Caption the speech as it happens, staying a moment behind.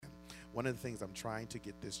One of the things I'm trying to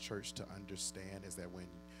get this church to understand is that when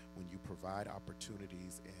you provide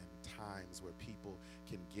opportunities and times where people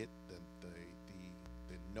can get the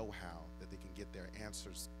know-how, that they can get their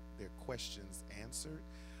answers, their questions answered,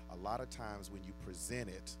 a lot of times when you present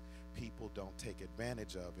it, people don't take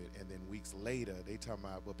advantage of it, and then weeks later they tell me,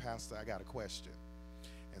 well, Pastor, I got a question.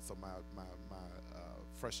 And so my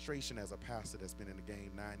frustration as a pastor that's been in the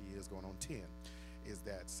game 9 years, going on 10, is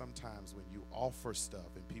that sometimes when you offer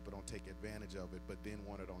stuff and people don't take advantage of it, but then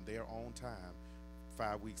want it on their own time,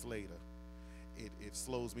 5 weeks later, it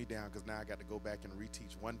slows me down, because now I got to go back and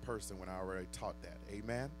reteach one person when I already taught that.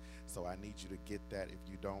 Amen? So I need you to get that if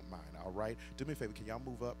you don't mind. All right? Do me a favor. Can y'all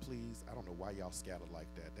move up, please? I don't know why y'all scattered like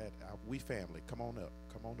that. We family. Come on up.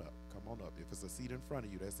 Come on up. Come on up. If it's a seat in front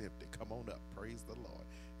of you that's empty, come on up. Praise the Lord.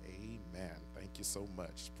 Amen. Thank you so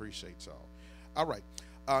much. Appreciate y'all. All right.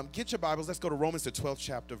 Get your Bibles. Let's go to Romans, the 12th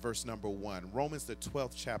chapter, verse number 1. Romans, the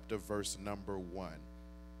 12th chapter, verse number 1.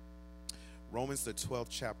 Romans, the 12th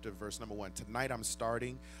chapter, verse number 1. Tonight I'm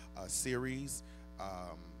starting a series,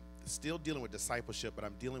 still dealing with discipleship, but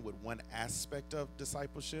I'm dealing with one aspect of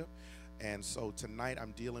discipleship. And so tonight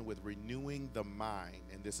I'm dealing with renewing the mind,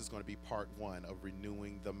 and this is going to be part 1 of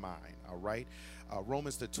renewing the mind, all right?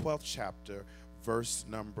 Romans, the 12th chapter, verse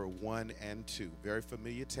number 1 and 2. Very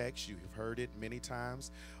familiar text. You've heard it many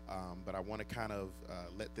times, but I want to kind of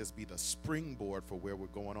let this be the springboard for where we're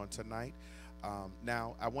going on tonight.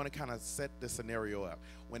 Now, I want to kind of set the scenario up.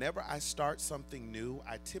 Whenever I start something new,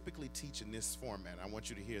 I typically teach in this format. I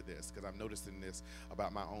want you to hear this, because I'm noticing this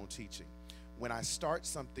about my own teaching. When I start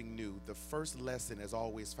something new, the first lesson is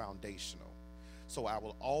always foundational. So I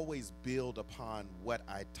will always build upon what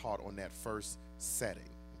I taught on that first setting,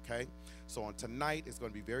 okay? So on tonight, it's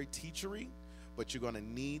going to be very teachery, but you're going to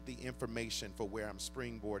need the information for where I'm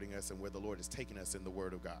springboarding us and where the Lord is taking us in the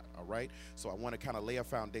Word of God, all right? So I want to kind of lay a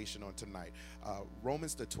foundation on tonight.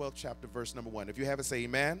 Romans, the 12th chapter, verse number 1. If you have it, say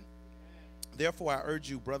amen. Amen. Therefore, I urge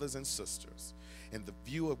you, brothers and sisters, in the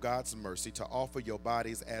view of God's mercy, to offer your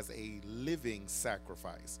bodies as a living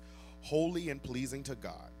sacrifice, holy and pleasing to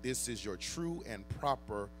God. This is your true and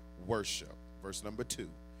proper worship. Verse number 2.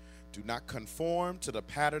 Do not conform to the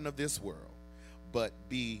pattern of this world, but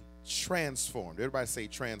be transformed. Everybody say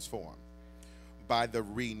transformed. By the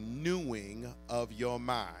renewing of your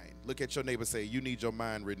mind. Look at your neighbor, say, you need your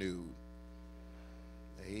mind renewed.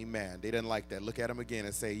 Amen. They didn't like that. Look at them again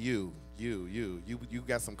and say, you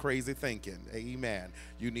got some crazy thinking. Amen.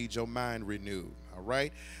 You need your mind renewed. All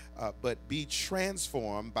right. But be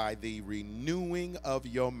transformed by the renewing of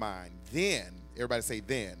your mind. Then, everybody say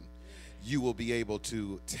then, you will be able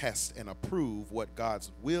to test and approve what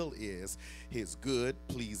God's will is, his good,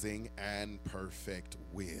 pleasing, and perfect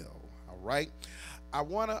will. All right? I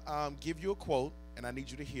want to give you a quote, and I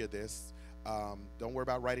need you to hear this. Don't worry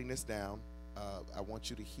about writing this down. I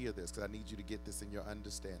want you to hear this, because I need you to get this in your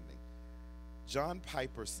understanding. John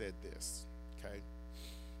Piper said this, okay?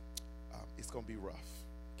 It's going to be rough,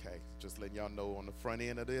 okay? Just letting y'all know on the front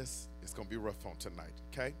end of this, it's going to be rough on tonight,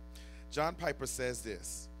 okay? John Piper says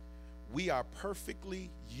this: we are perfectly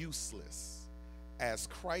useless as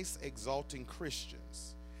Christ-exalting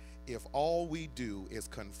Christians if all we do is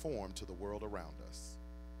conform to the world around us.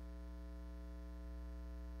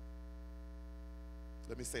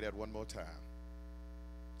 Let me say that one more time.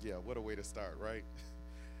 Yeah, what a way to start, right?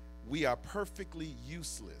 We are perfectly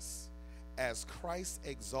useless as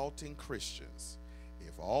Christ-exalting Christians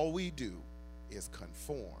if all we do is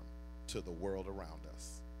conform to the world around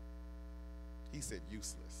us. He said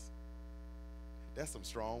useless. That's some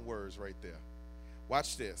strong words right there.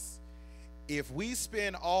 Watch this. If we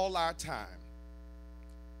spend all our time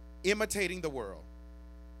imitating the world,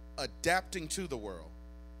 adapting to the world,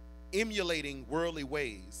 emulating worldly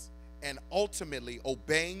ways, and ultimately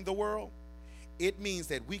obeying the world, it means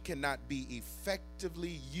that we cannot be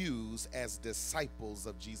effectively used as disciples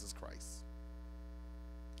of Jesus Christ.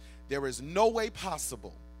 There is no way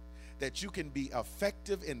possible that you can be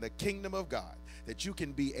effective in the kingdom of God, that you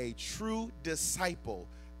can be a true disciple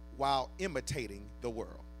while imitating the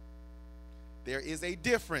world. There is a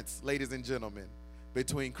difference, ladies and gentlemen,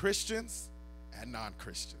 between Christians and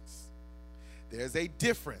non-Christians. There's a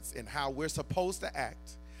difference in how we're supposed to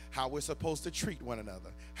act, how we're supposed to treat one another,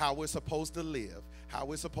 how we're supposed to live, how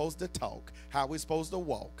we're supposed to talk, how we're supposed to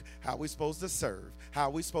walk, how we're supposed to serve, how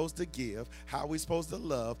we're supposed to give, how we're supposed to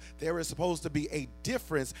love. There is supposed to be a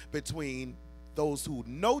difference between those who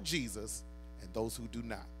know Jesus and those who do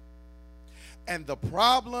not. And the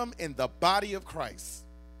problem in the body of Christ,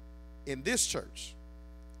 in this church,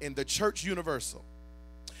 in the church universal,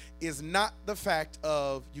 is not the fact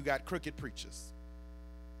of you got crooked preachers.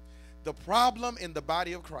 The problem in the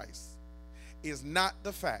body of Christ is not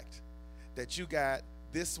the fact that you got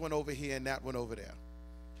this one over here and that one over there.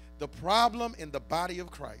 The problem in the body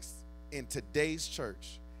of Christ in today's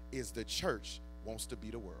church is the church wants to be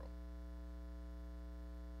the world.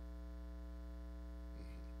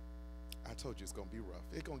 I told you it's going to be rough.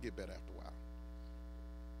 It's going to get better after a while.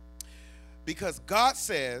 Because God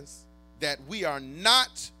says that we are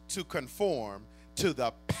not to conform to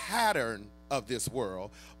the pattern of this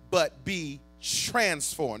world, but be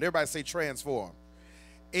transformed. Everybody say transform.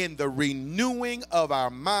 In the renewing of our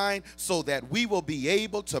mind so that we will be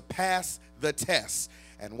able to pass the test.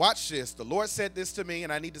 And watch this. The Lord said this to me,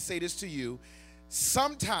 and I need to say this to you.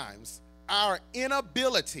 Sometimes our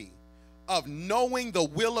inability of knowing the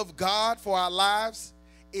will of God for our lives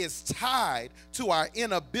is tied to our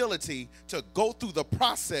inability to go through the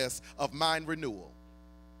process of mind renewal.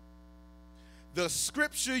 The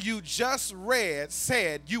scripture you just read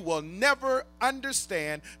said you will never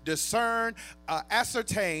understand, discern,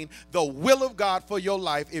 ascertain the will of God for your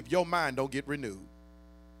life if your mind don't get renewed.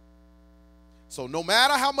 So no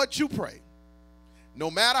matter how much you pray, no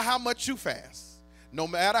matter how much you fast, no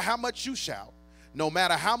matter how much you shout, no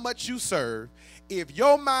matter how much you serve, if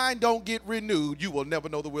your mind don't get renewed, you will never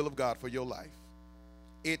know the will of God for your life.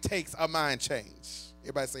 It takes a mind change.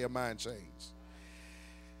 Everybody say a mind change.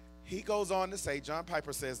 He goes on to say, John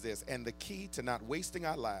Piper says this, and the key to not wasting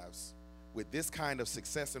our lives with this kind of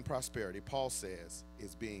success and prosperity, Paul says,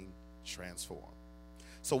 is being transformed.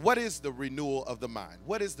 So what is the renewal of the mind?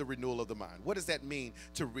 What is the renewal of the mind? What does that mean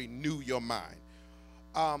to renew your mind?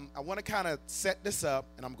 I want to kind of set this up,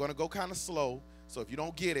 and I'm going to go kind of slow. So if you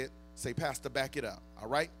don't get it, say, Pastor, back it up, all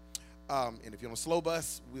right? And if you're on a slow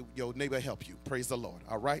bus, your neighbor help you. Praise the Lord,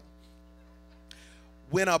 all right?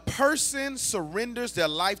 When a person surrenders their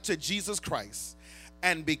life to Jesus Christ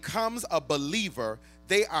and becomes a believer,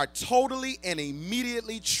 they are totally and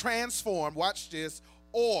immediately transformed, watch this,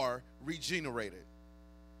 or regenerated.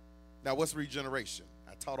 Now, what's regeneration?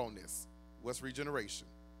 I taught on this. What's regeneration?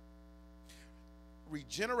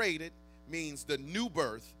 Regenerated means the new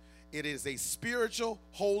birth. It is a spiritual,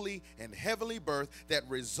 holy, and heavenly birth that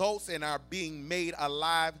results in our being made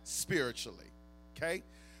alive spiritually, okay?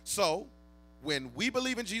 So, when we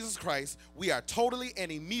believe in Jesus Christ, we are totally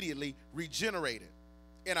and immediately regenerated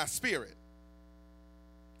in our spirit.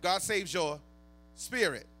 God saves your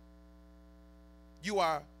spirit. You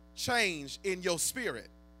are changed in your spirit.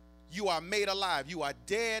 You are made alive. You are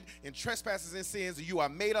dead in trespasses and sins. You are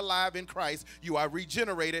made alive in Christ. You are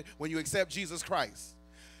regenerated when you accept Jesus Christ.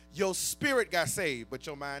 Your spirit got saved, but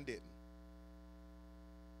your mind didn't.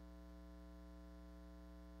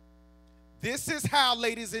 This is how,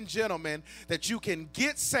 ladies and gentlemen, that you can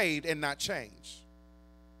get saved and not change.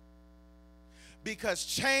 Because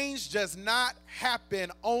change does not happen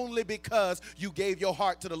only because you gave your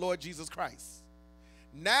heart to the Lord Jesus Christ.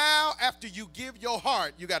 Now, after you give your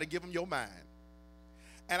heart, you got to give him your mind.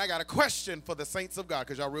 And I got a question for the saints of God,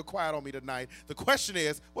 because y'all real quiet on me tonight. The question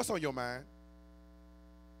is, what's on your mind?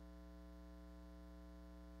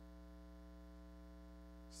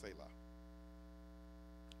 Selah.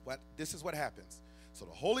 This is what happens. So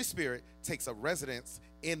the Holy Spirit takes a residence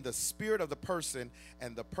in the spirit of the person,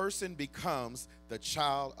 and the person becomes a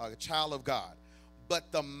child of God.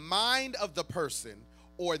 But the mind of the person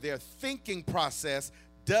or their thinking process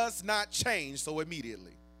does not change so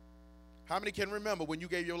immediately. How many can remember when you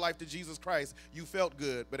gave your life to Jesus Christ, you felt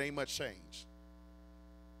good, but ain't much change?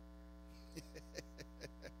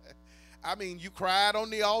 I mean, you cried on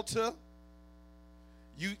the altar.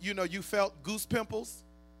 You felt goose pimples.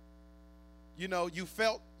 You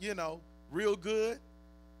felt, real good.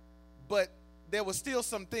 But there were still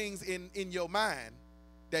some things in your mind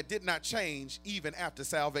that did not change even after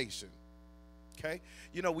salvation. Okay?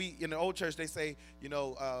 We in the old church, they say,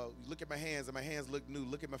 look at my hands and my hands look new.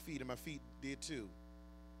 Look at my feet and my feet did too.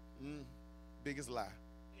 Biggest lie.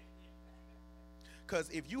 Because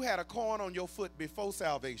if you had a corn on your foot before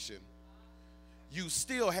salvation, you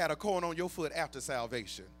still had a corn on your foot after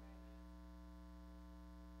salvation.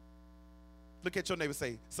 Look at your neighbor and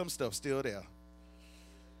say, some stuff still there.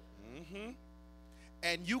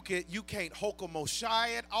 And you can't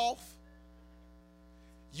hokomoshai it off.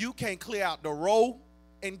 You can't clear out the row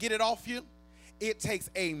and get it off you. It takes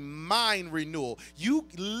a mind renewal. You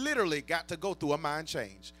literally got to go through a mind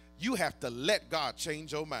change. You have to let God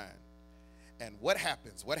change your mind. And what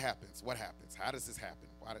happens? What happens? What happens? How does this happen?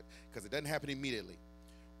 Because it doesn't happen immediately.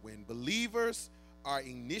 When believers are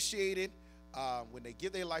initiated, when they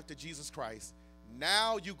give their life to Jesus Christ,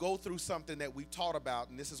 now you go through something that we taught about,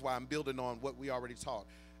 and this is why I'm building on what we already taught.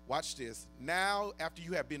 Watch this. Now, after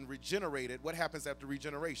you have been regenerated, what happens after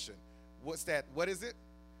regeneration? What's that? What is it?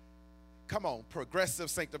 Come on, progressive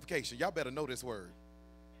sanctification. Y'all better know this word.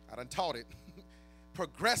 I done taught it.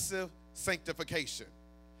 Progressive sanctification.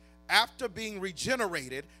 After being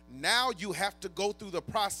regenerated, now you have to go through the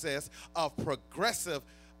process of progressive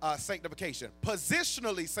sanctification.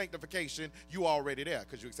 Positionally sanctification, you already there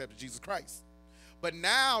because you accepted Jesus Christ. But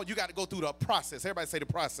now you got to go through the process. Everybody say the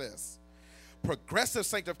process. Progressive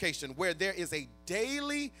sanctification, where there is a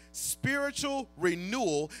daily spiritual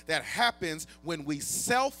renewal that happens when we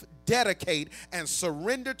self-dedicate and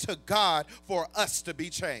surrender to God for us to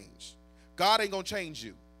be changed. God ain't going to change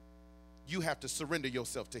you. You have to surrender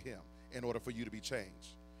yourself to him in order for you to be changed.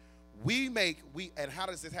 And how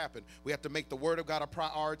does this happen? We have to make the word of God a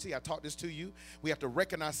priority. I taught this to you. We have to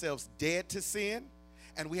reckon ourselves dead to sin,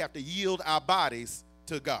 and we have to yield our bodies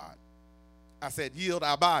to God. I said yield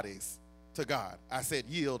our bodies to God. I said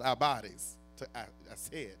yield our bodies to I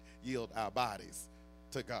said yield our bodies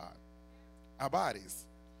to God. Our bodies.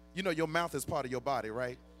 You know your mouth is part of your body,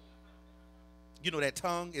 right? You know that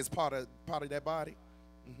tongue is part of that body.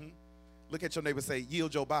 Look at your neighbor and say,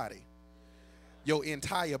 yield your body. Your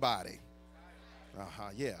entire body.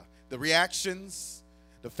 Yeah. The reactions,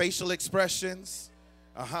 the facial expressions.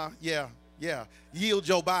 Yeah. Yield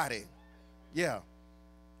your body. Yeah.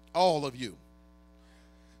 All of you.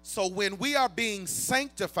 So when we are being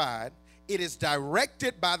sanctified, it is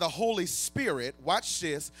directed by the Holy Spirit, watch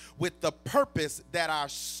this, with the purpose that our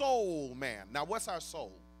soul man. Now, what's our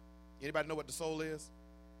soul? Anybody know what the soul is?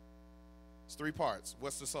 It's 3 parts.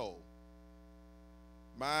 What's the soul?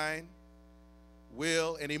 Mind,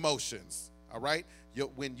 will, and emotions. All right?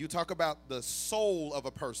 When you talk about the soul of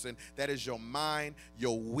a person, that is your mind,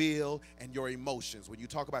 your will, and your emotions. When you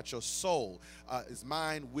talk about your soul, it's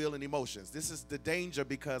mind, will, and emotions. This is the danger,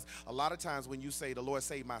 because a lot of times when you say the Lord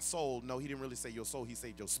saved my soul, no, he didn't really say your soul, he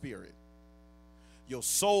saved your spirit. Your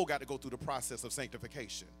soul got to go through the process of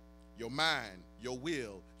sanctification. Your mind, your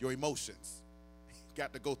will, your emotions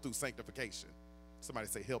got to go through sanctification. Somebody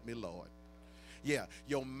say, help me, Lord. Yeah,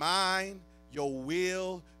 your mind, your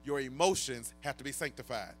will, your emotions have to be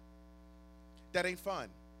sanctified. That ain't fun.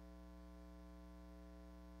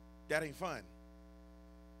 That ain't fun.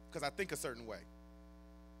 Because I think a certain way.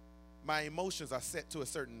 My emotions are set to a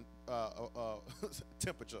certain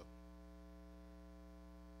temperature.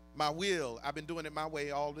 My will, I've been doing it my way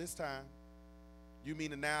all this time. You mean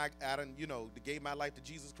that now I done, gave my life to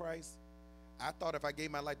Jesus Christ? I thought if I gave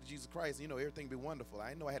my life to Jesus Christ, everything would be wonderful. I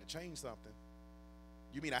didn't know I had to change something.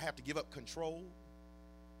 You mean I have to give up control?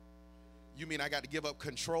 You mean I got to give up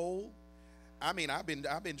control? I mean, I've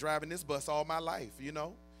been driving this bus all my life,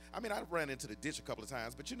 I mean, I ran into the ditch a couple of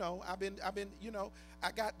times, but I've been,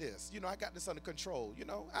 I got this. I got this under control.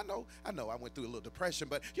 I know I went through a little depression,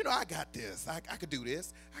 but I got this. I could do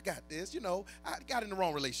this. I got this. I got in the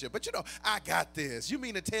wrong relationship, but I got this. You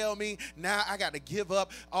mean to tell me now I got to give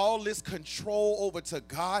up all this control over to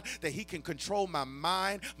God, that he can control my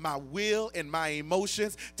mind, my will, and my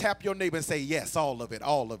emotions? Tap your neighbor and say, yes, all of it,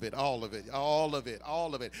 all of it, all of it, all of it,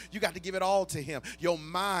 all of it. You got to give it all to him. Your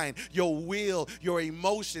mind, your will, your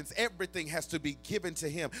emotions, everything has to be given to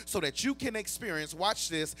him so that you can experience, watch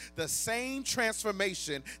this, the same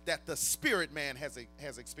transformation that the spirit man has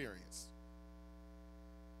experienced.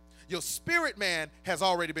 Your spirit man has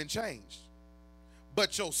already been changed,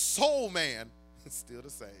 but your soul man is still the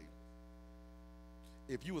same.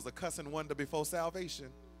 If you was a cussing wonder before salvation,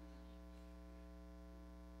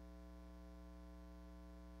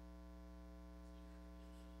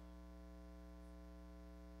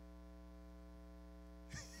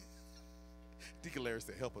 Deacon Larry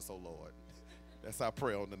said, help us, oh Lord. That's our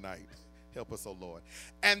prayer on the night. Help us, oh Lord.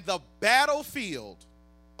 And the battlefield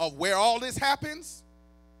of where all this happens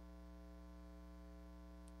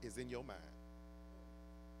is in your mind.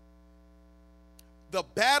 The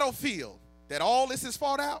battlefield that all this is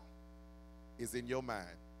fought out is in your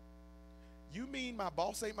mind. You mean my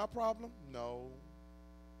boss ain't my problem? No.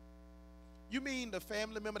 You mean the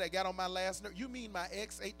family member that got on my last nerve? You mean my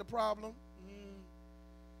ex ain't the problem?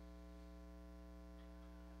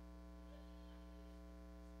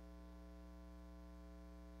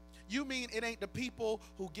 You mean it ain't the people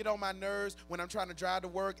who get on my nerves when I'm trying to drive to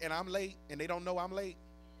work and I'm late and they don't know I'm late?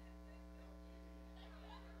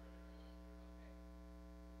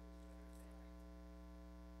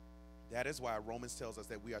 That is why Romans tells us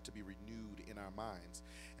that we are to be renewed in our minds.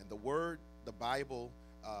 And the word, the Bible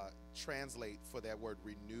translate for that word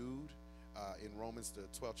renewed in Romans, the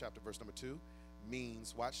 12th chapter, verse number 2,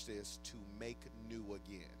 means, watch this, to make new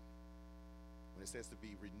again. When it says to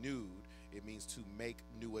be renewed, it means to make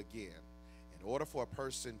new again. In order for a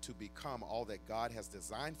person to become all that God has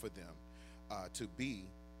designed for them to be,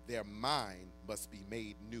 their mind must be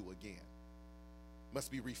made new again.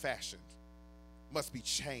 must be refashioned, must be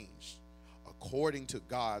changed according to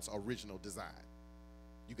God's original design.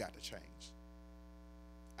 You got to change.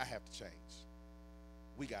 I have to change.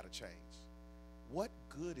 We got to change. What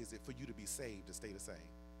good is it for you to be saved to stay the same?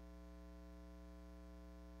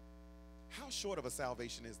 How short of a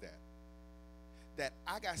salvation is that? That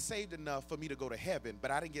I got saved enough for me to go to heaven,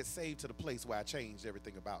 but I didn't get saved to the place where I changed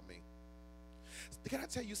everything about me. Can I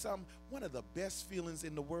tell you something? One of the best feelings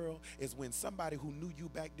in the world is when somebody who knew you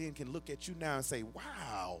back then can look at you now and say,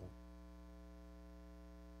 wow.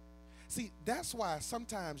 See, that's why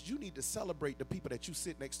sometimes you need to celebrate the people that you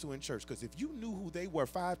sit next to in church, because if you knew who they were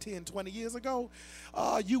 5, 10, 20 years ago,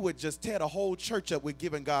 you would just tear the whole church up with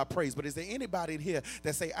giving God praise. But is there anybody in here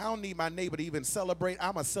that say, I don't need my neighbor to even celebrate?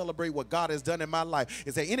 I'm going to celebrate what God has done in my life.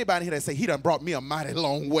 Is there anybody here that say, he done brought me a mighty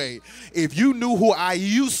long way? If you knew who I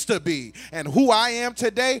used to be and who I am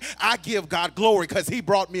today, I give God glory because he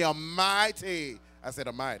brought me a mighty. I said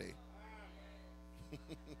a mighty.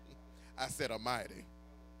 I said a mighty.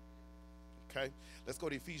 Okay, let's go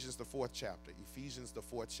to Ephesians, the 4th chapter. Ephesians, the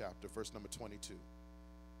 4th chapter, verse number 22.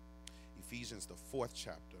 Ephesians, the 4th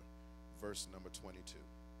chapter, verse number 22.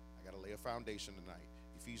 I got to lay a foundation tonight.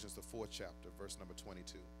 Ephesians, the 4th chapter, verse number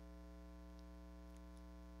 22.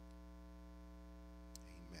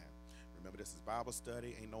 Amen. Remember, this is Bible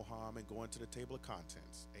study. Ain't no harm in going to the table of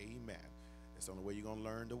contents. Amen. It's the only way you're going to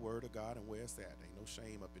learn the word of God and where it's at. Ain't no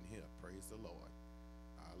shame up in here. Praise the Lord.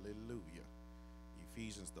 Hallelujah.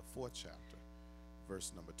 Ephesians, the 4th chapter,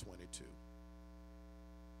 verse number 22.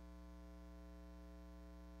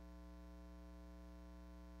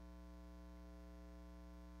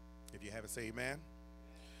 If you haven't, say amen.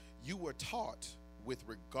 You were taught with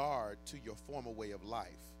regard to your former way of life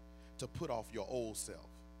to put off your old self,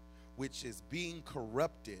 which is being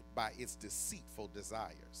corrupted by its deceitful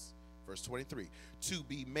desires. Verse 23, to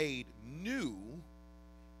be made new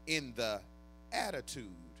in the attitude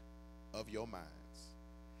of your minds,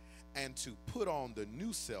 and to put on the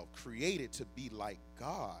new self, created to be like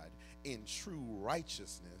God in true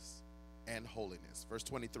righteousness and holiness. Verse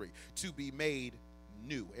 23, to be made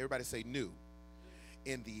new. Everybody say new.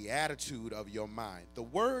 In the attitude of your mind. The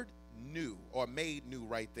word new or made new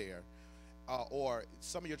right there, or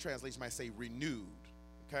some of your translations might say renewed,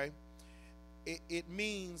 okay? It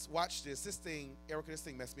means, watch this, Erica, this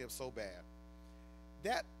thing messed me up so bad.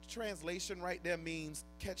 That translation right there means,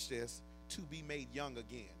 catch this, to be made young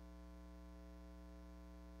again.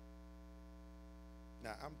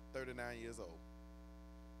 Now, I'm 39 years old,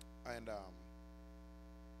 and,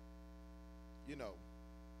 you know,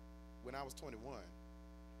 when I was 21,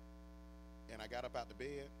 and I got up out the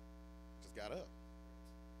bed, just got up,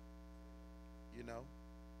 you know.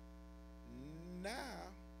 Now,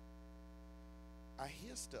 I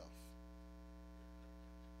hear stuff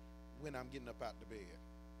when I'm getting up out the bed.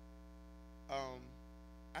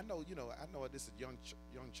 I know, you know, I know this is young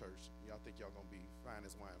church. Y'all think y'all gonna be fine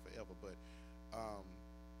as wine forever, but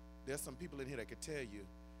there's some people in here that could tell you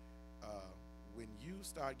when you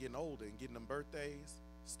start getting older and getting them birthdays,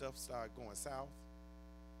 stuff start going south.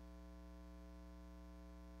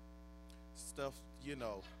 Stuff, you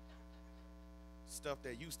know, stuff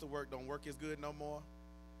that used to work don't work as good no more.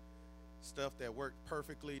 Stuff that worked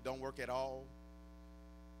perfectly don't work at all.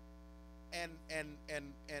 And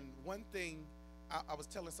one thing I was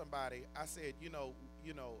telling somebody, I said, you know,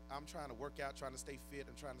 I'm trying to work out, trying to stay fit,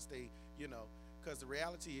 and trying to stay, you know, because the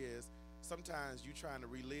reality is sometimes you trying to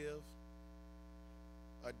relive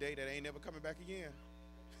a day that ain't never coming back again.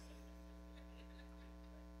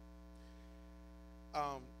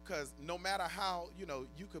 Because no matter how, you know,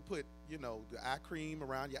 you could put, you know, the eye cream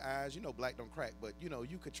around your eyes, you know, black don't crack, but, you know,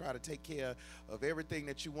 you could try to take care of everything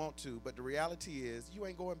that you want to, but the reality is you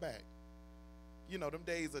ain't going back. You know, them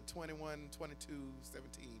days of 21, 22,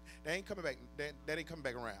 17, they ain't coming back, that ain't coming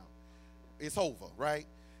back around. It's over, right?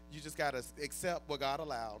 You just got to accept what God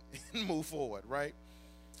allowed and move forward, right?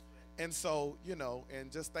 And so, you know,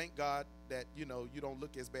 and just thank God that, you know, you don't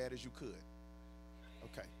look as bad as you could.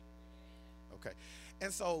 Okay. Okay.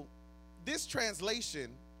 And so this translation,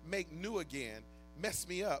 make new again, messed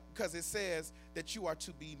me up because it says that you are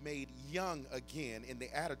to be made young again in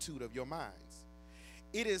the attitude of your minds.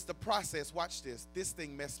 It is the process, watch this, this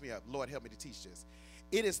thing messed me up. Lord, help me to teach this.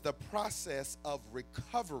 It is the process of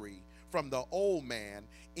recovery from the old man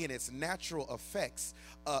in its natural effects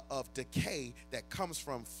of decay that comes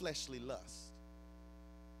from fleshly lust.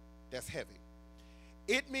 That's heavy.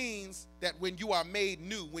 It means that when you are made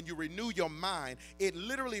new, when you renew your mind, it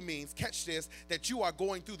literally means, catch this, that you are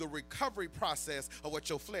going through the recovery process of what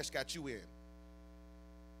your flesh got you in.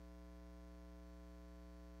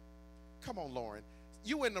 Come on, Lauren.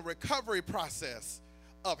 You in the recovery process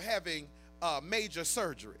of having major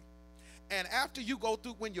surgery. And after you go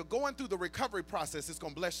through, when you're going through the recovery process, it's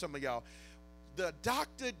going to bless some of y'all. The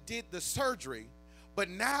doctor did the surgery, but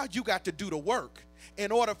now you got to do the work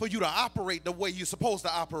in order for you to operate the way you're supposed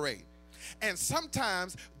to operate. And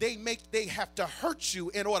sometimes they have to hurt you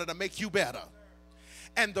in order to make you better.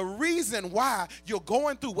 And the reason why you're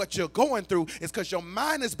going through what you're going through is because your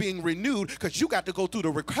mind is being renewed, because you got to go through the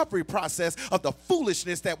recovery process of the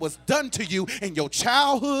foolishness that was done to you in your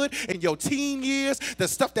childhood, in your teen years, the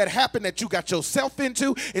stuff that happened that you got yourself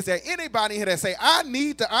into. Is there anybody here that say, I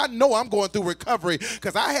know I'm going through recovery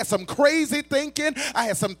because I had some crazy thinking. I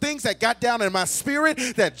had some things that got down in my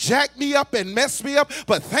spirit that jacked me up and messed me up.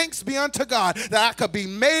 But thanks be unto God that I could be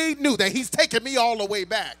made new, that he's taken me all the way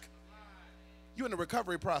back. You're in the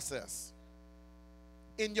recovery process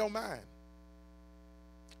in your mind.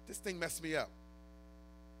 This thing messed me up.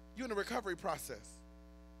 You're in the recovery process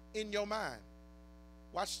in your mind.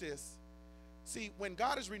 Watch this. See, when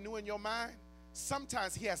God is renewing your mind,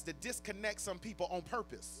 sometimes he has to disconnect some people on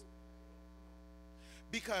purpose,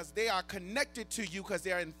 because they are connected to you because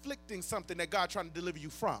they are inflicting something that God's trying to deliver you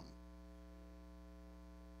from.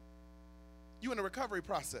 You're in a recovery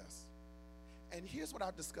process. And here's what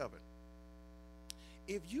I've discovered.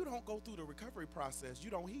 If you don't go through the recovery process, you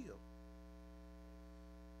don't heal.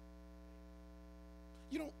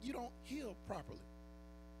 You don't heal properly.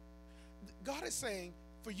 God is saying,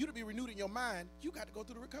 for you to be renewed in your mind, you got to go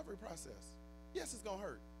through the recovery process. Yes, it's going to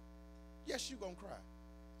hurt. Yes, you're going to cry.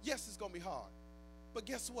 Yes, it's going to be hard. But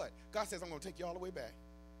guess what? God says, I'm going to take you all the way back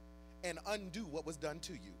and undo what was done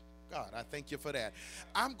to you. God, I thank you for that.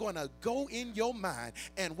 I'm going to go in your mind,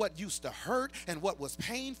 and what used to hurt and what was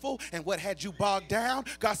painful and what had you bogged down,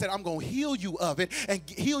 God said, I'm going to heal you of it and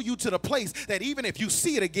heal you to the place that even if you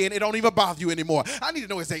see it again, it don't even bother you anymore. I need to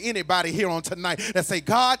know, is there anybody here on tonight that say,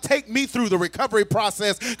 God, take me through the recovery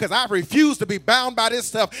process because I refuse to be bound by this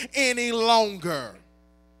stuff any longer.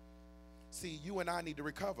 See, you and I need to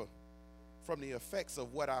recover from the effects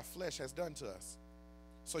of what our flesh has done to us,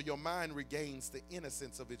 so your mind regains the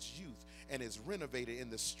innocence of its youth and is renovated in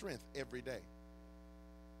the strength every day.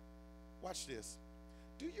 Watch this.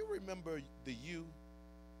 Do you remember the you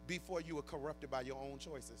before you were corrupted by your own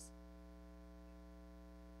choices?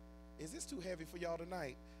 Is this too heavy for y'all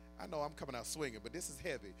tonight? I know I'm coming out swinging, but this is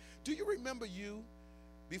heavy. Do you remember you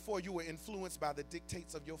before you were influenced by the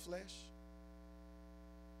dictates of your flesh?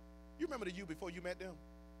 You remember the you before you met them?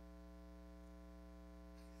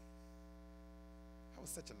 I was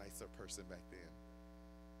such a nicer person back then.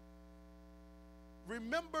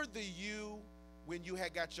 Remember the you when you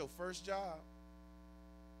had got your first job?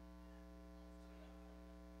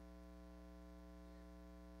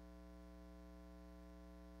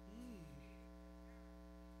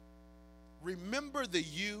 Remember the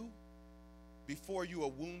you before you were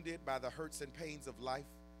wounded by the hurts and pains of life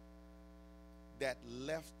that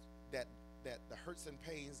the hurts and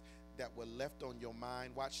pains that were left on your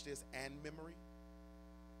mind, watch this, and memory?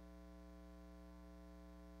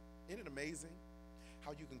 Isn't it amazing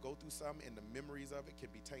how you can go through something and the memories of it can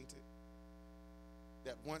be tainted?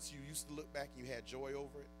 That once you used to look back and you had joy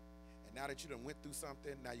over it, and now that you done went through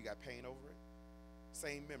something, now you got pain over it.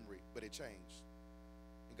 Same memory, but it changed.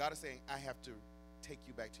 And God is saying, I have to take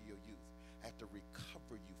you back to your youth. I have to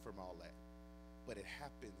recover you from all that. But it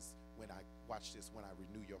happens when I, watch this, when I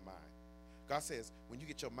renew your mind. God says, when you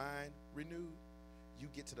get your mind renewed, you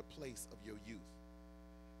get to the place of your youth.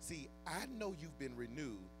 See, I know you've been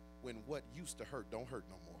renewed when what used to hurt don't hurt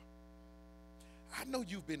no more. I know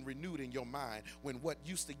you've been renewed in your mind when what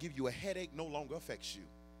used to give you a headache no longer affects you.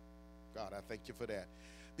 God, I thank you for that.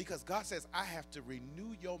 Because God says, I have to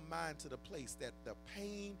renew your mind to the place that the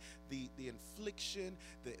pain, the infliction,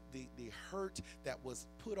 the hurt that was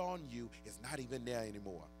put on you is not even there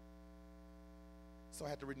anymore. So I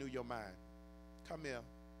have to renew your mind. Come here,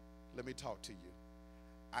 let me talk to you.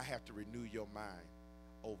 I have to renew your mind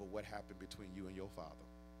over what happened between you and your father.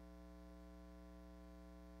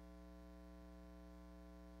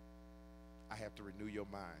 I have to renew your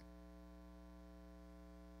mind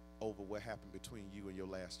over what happened between you and your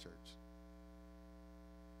last church.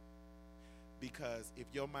 Because if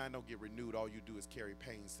your mind don't get renewed, all you do is carry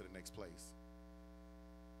pains to the next place.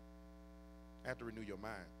 I have to renew your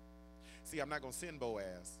mind. See, I'm not going to send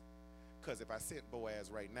Boaz, because if I sent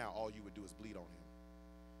Boaz right now, all you would do is bleed on him.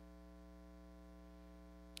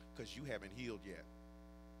 Because you haven't healed yet.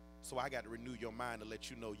 So I got to renew your mind to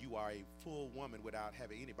let you know you are a full woman without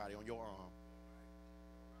having anybody on your arm.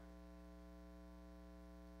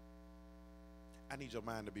 I need your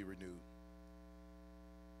mind to be renewed.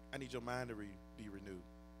 I need your mind to be renewed.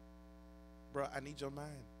 Bro, I need your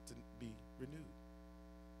mind to be renewed.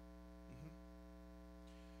 Mhm.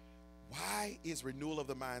 Why is renewal of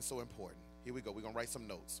the mind so important? Here we go. We're gonna write some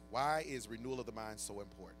notes. Why is renewal of the mind so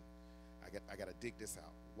important? I gotta dig this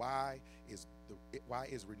out. Why is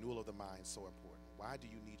renewal of the mind so important? Why do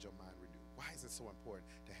you need your mind renewed? Why is it so important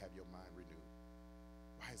to have your mind renewed?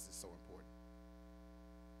 Why is this so important?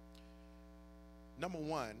 Number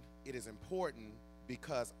one, it is important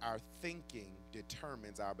because our thinking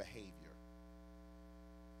determines our behavior.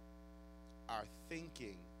 Our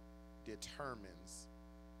thinking determines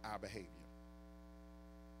our behavior.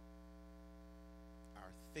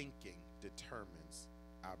 Our thinking determines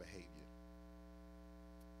our behavior.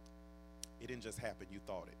 It didn't just happen, you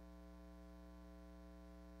thought it.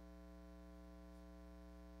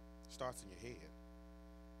 It starts in your head.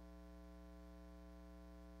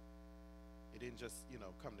 It didn't just,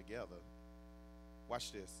 come together.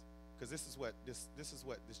 Watch this. Because this is what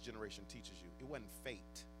this generation teaches you. It wasn't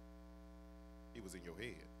fate. It was in your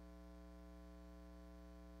head.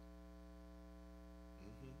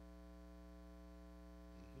 Mm-hmm.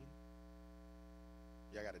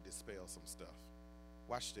 Mm-hmm. Y'all got to dispel some stuff.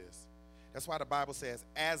 Watch this. That's why the Bible says,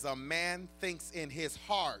 as a man thinks in his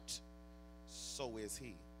heart, so is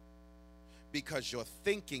he. Because your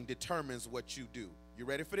thinking determines what you do. You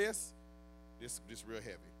ready for this? This real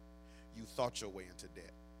heavy. You thought your way into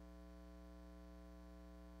debt.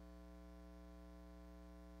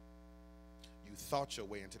 You thought your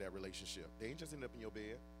way into that relationship. They ain't just end up in your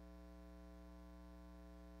bed.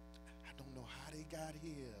 I don't know how they got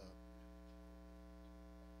here.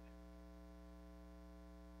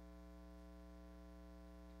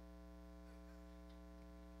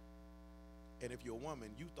 And if you're a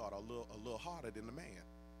woman, you thought a little harder than the man.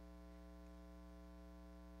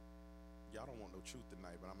 Y'all don't want no truth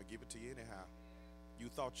tonight, but I'm going to give it to you anyhow. You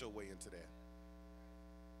thought your way into that.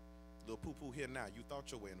 Little poo-poo here now. You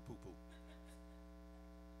thought your way into poo-poo.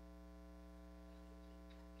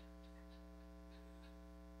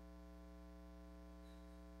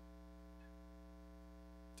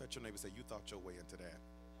 Touch your neighbor and say, you thought your way into that.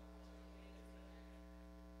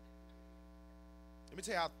 Let me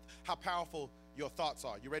tell you how powerful your thoughts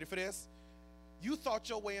are. You ready for this? You thought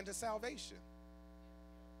your way into salvation.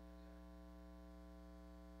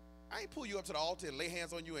 I ain't pull you up to the altar and lay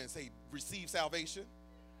hands on you and say, receive salvation.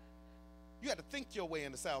 You had to think your way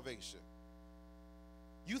into salvation.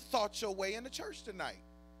 You thought your way into church tonight.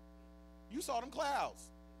 You saw them clouds.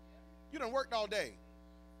 You done worked all day.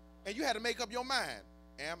 And you had to make up your mind.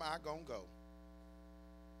 Am I going to go?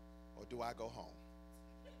 Or do I go home?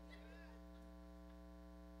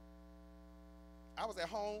 I was at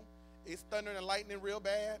home. It's thundering and lightning real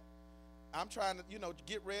bad. I'm trying to,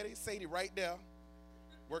 get ready. Sadie right there,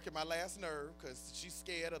 working my last nerve because she's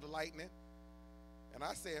scared of the lightning. And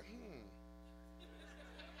I said,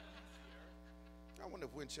 I wonder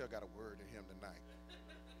if Winchell got a word in him tonight.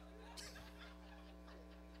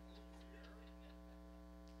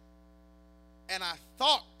 And I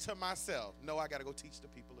thought to myself, no, I got to go teach the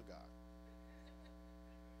people of God.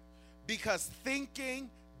 Because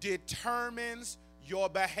thinking determines your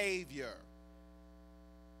behavior.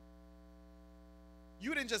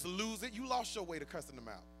 You didn't just lose it. You lost your way to cussing them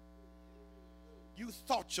out. You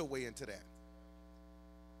thought your way into that.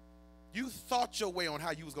 You thought your way on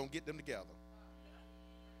how you was going to get them together.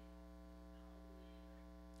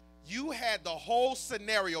 You had the whole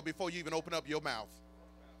scenario before you even opened up your mouth.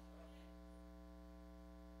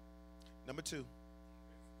 Number two,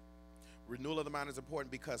 renewal of the mind is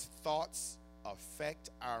important because thoughts affect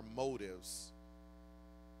our motives,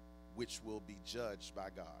 which will be judged by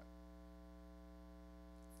God.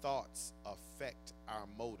 Thoughts affect our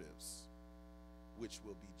motives, which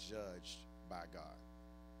will be judged by God.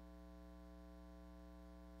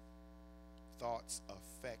 Thoughts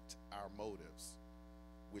affect our motives,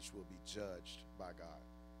 which will be judged by God.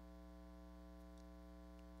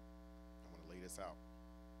 I'm going to lay this out.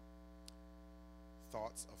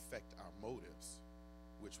 Thoughts affect our motives,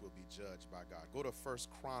 which will be judged by God. Go to 1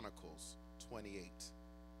 Chronicles 28.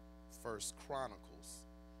 1 Chronicles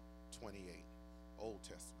 28, Old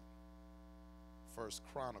Testament. 1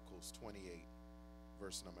 Chronicles 28,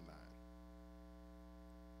 verse number 9.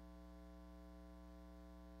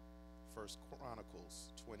 1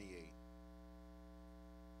 Chronicles 28.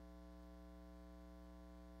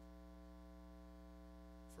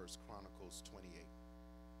 First Chronicles 28.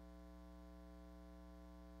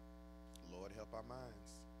 Lord, help our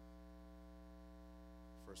minds.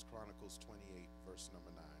 1 Chronicles 28, verse number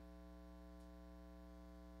 9.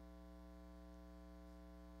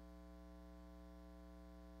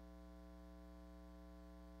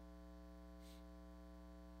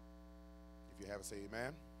 Somebody say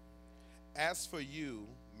amen. As for you,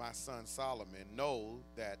 my son Solomon, know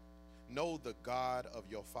the God of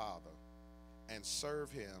your father, and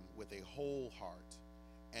serve him with a whole heart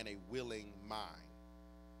and a willing mind.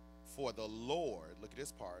 For the Lord, look at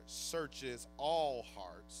this part, searches all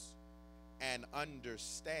hearts and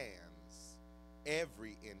understands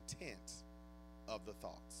every intent of the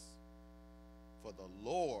thoughts. For the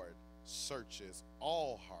Lord searches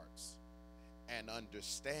all hearts and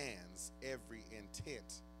understands every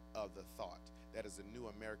intent of the thought. That is the New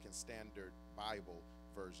American Standard Bible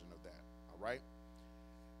version of that. All right?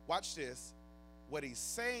 Watch this. What he's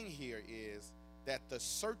saying here is that the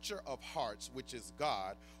searcher of hearts, which is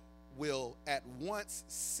God, will at once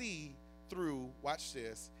see through, watch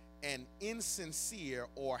this, an insincere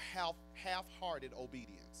or half-hearted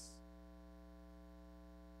obedience.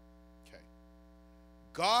 Okay.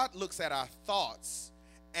 God looks at our thoughts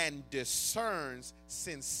and discerns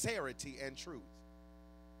sincerity and truth.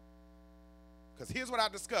 Because here's what I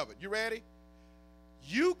discovered. You ready?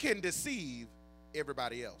 You can deceive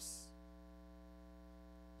everybody else.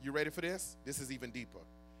 You ready for this? This is even deeper.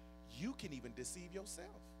 You can even deceive yourself.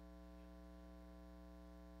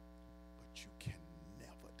 But you can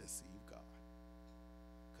never deceive God.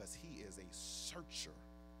 Because he is a searcher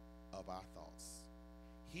of our thoughts.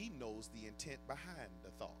 He knows the intent behind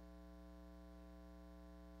the thought.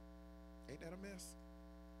 Ain't that a mess?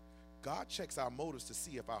 God checks our motives to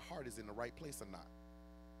see if our heart is in the right place or not.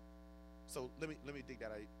 So let me dig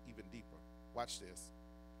that out even deeper. Watch this.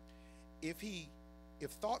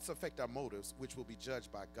 If thoughts affect our motives, which will be judged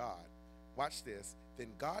by God, watch this, then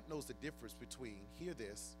God knows the difference between, hear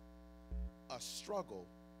this, a struggle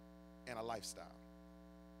and a lifestyle.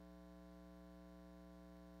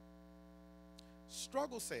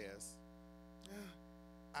 Struggle says,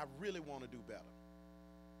 I really want to do better.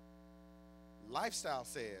 Lifestyle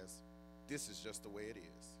says, this is just the way it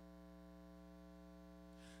is.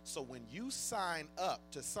 So when you sign up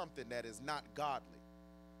to something that is not godly,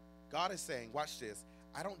 God is saying, watch this,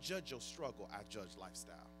 I don't judge your struggle, I judge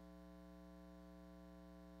lifestyle.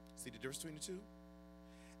 See the difference between the two?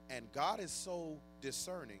 And God is so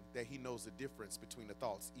discerning that he knows the difference between the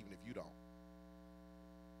thoughts, even if you don't.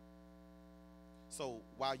 So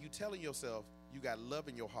while you telling yourself you got love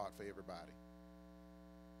in your heart for everybody,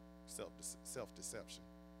 self-deception,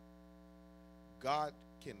 God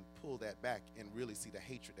can pull that back and really see the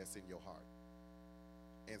hatred that's in your heart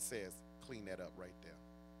and says, clean that up right there.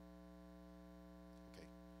 Okay,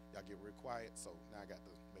 y'all get real quiet, so now I got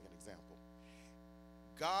to make an example.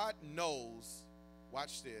 God knows,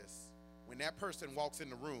 watch this, when that person walks in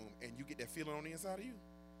the room and you get that feeling on the inside of you,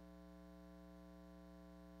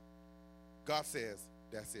 God says,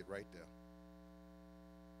 that's it right there.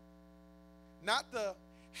 Not the,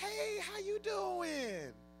 hey, how you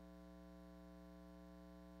doing?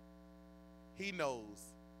 He knows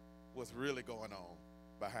what's really going on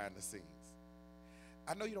behind the scenes.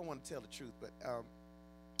 I know you don't want to tell the truth, but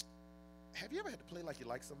have you ever had to play like you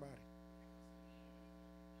like somebody?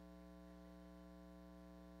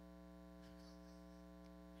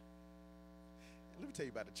 Let me tell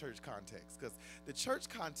you about the church context, because the church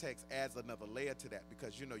context adds another layer to that,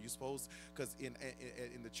 because you know you're supposed, because in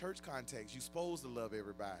the church context you're supposed to love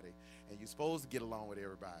everybody and you're supposed to get along with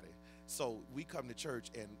everybody. So we come to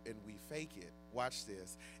church and we fake it, watch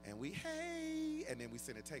this, and we hey, and then we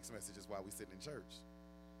send a text messages while we sitting in church.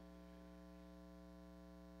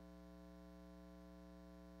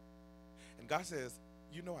 And God says,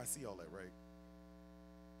 you know I see all that, right?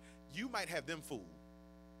 You might have them fooled.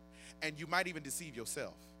 And you might even deceive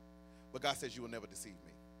yourself. But God says you will never deceive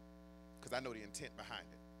me, because I know the intent behind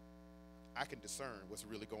it. I can discern what's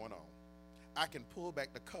really going on. I can pull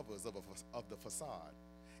back the covers of the facade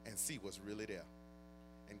and see what's really there.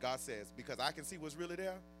 And God says, because I can see what's really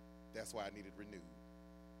there, that's why I need it renewed.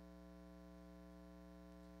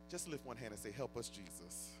 Just lift one hand and say, help us,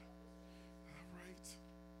 Jesus. All right.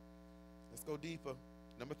 Let's go deeper.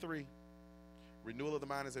 Number 3, renewal of the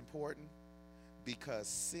mind is important, because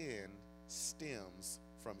sin stems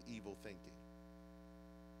from evil thinking.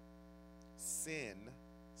 Sin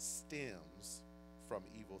stems from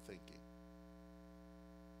evil thinking.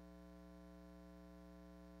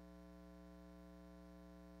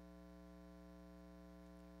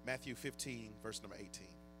 Matthew 15, verse number 18.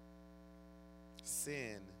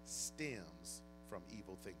 Sin stems from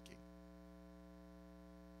evil thinking.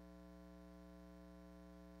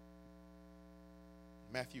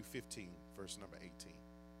 Matthew 15, verse number 18.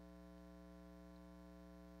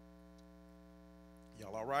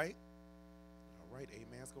 Y'all all right? All right,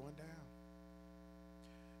 amen's going down.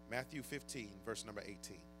 Matthew 15, verse number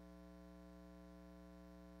 18.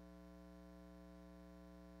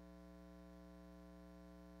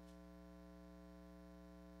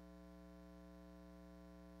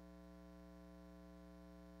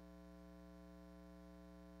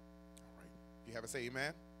 Everybody say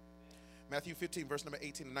amen. Matthew 15, verse number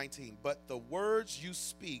 18 and 19. But the words you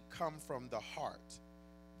speak come from the heart.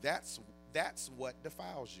 That's what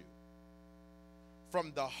defiles you.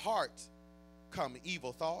 From the heart come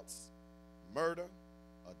evil thoughts, murder,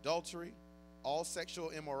 adultery, all sexual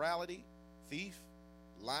immorality, thief,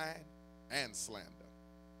 lying, and slander.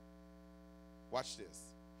 Watch this.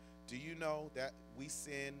 Do you know that we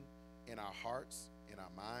sin in our hearts, in our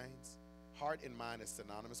minds? Heart and mind is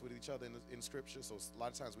synonymous with each other in Scripture. So a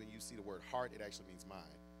lot of times when you see the word heart, it actually means mind.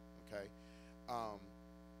 Okay?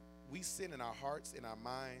 We sin in our hearts, in our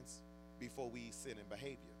minds, before we sin in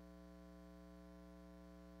behavior.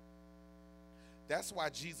 That's why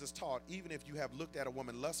Jesus taught, even if you have looked at a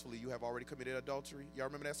woman lustfully, you have already committed adultery. Y'all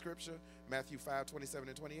remember that scripture? Matthew 5, 27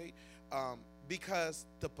 and 28. Because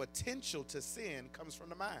the potential to sin comes from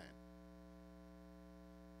the mind.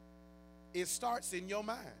 It starts in your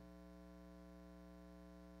mind.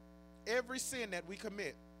 Every sin that we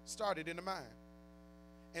commit started in the mind.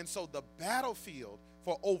 And so the battlefield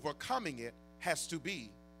for overcoming it has to be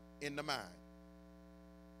in the mind.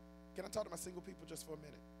 Can I talk to my single people just for a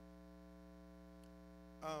minute?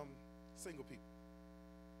 Single people.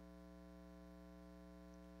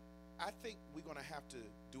 I think we're going to have to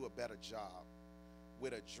do a better job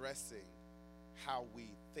with addressing how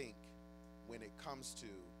we think when it comes to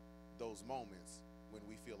those moments when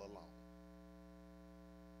we feel alone.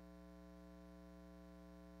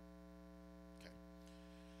 Okay.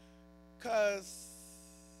 Because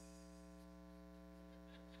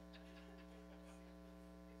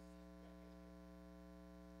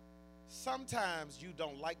sometimes you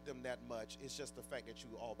don't like them that much. It's just the fact that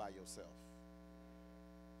you're all by yourself.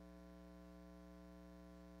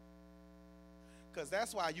 Because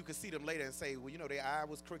that's why you can see them later and say, well, you know, their eye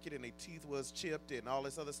was crooked and their teeth was chipped and all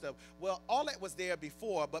this other stuff. Well, all that was there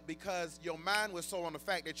before, but because your mind was so on the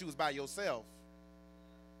fact that you was by yourself,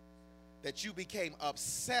 that you became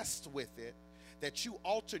obsessed with it, that you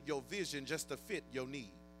altered your vision just to fit your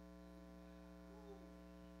need.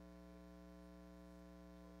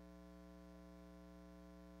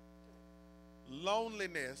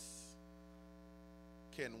 Loneliness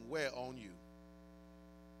can wear on you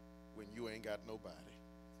when you ain't got nobody.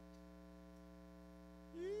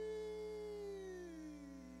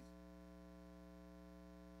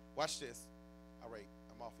 Watch this. All right,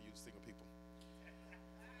 I'm off for you single people.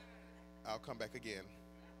 I'll come back again.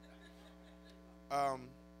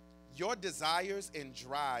 Your desires and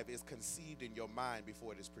drive is conceived in your mind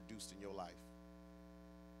before it is produced in your life.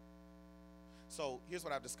 So here's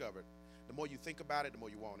what I've discovered. The more you think about it, the more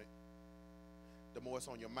you want it. The more it's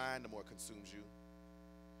on your mind, the more it consumes you.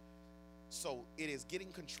 So it is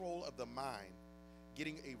getting control of the mind,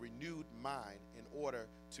 getting a renewed mind in order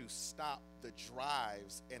to stop the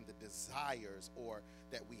drives and the desires or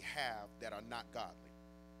that we have that are not godly.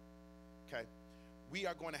 Okay? We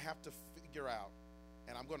are going to have to figure out,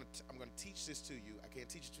 and I'm going to teach this to you. I can't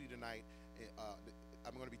teach it to you tonight.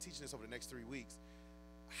 I'm going to be teaching this over the next 3 weeks,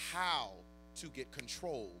 how to get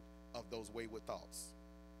control of those wayward thoughts.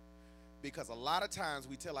 Because a lot of times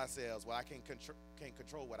we tell ourselves, well, I can't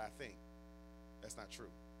control what I think. That's not true.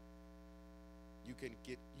 You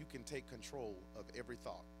can take control of every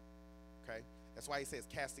thought. Okay? That's why he says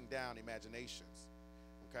casting down imaginations.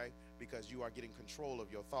 Okay? Because you are getting control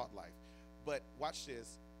of your thought life. But watch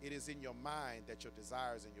this. It is in your mind that your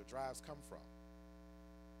desires and your drives come from.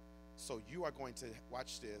 So you are going to,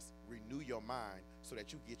 watch this, renew your mind so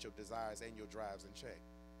that you get your desires and your drives in check.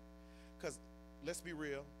 Because let's be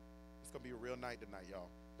real. It's going to be a real night tonight, y'all.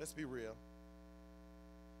 Let's be real.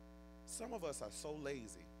 Some of us are so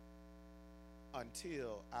lazy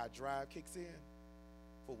until our drive kicks in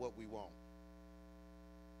for what we want.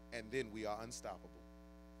 And then we are unstoppable.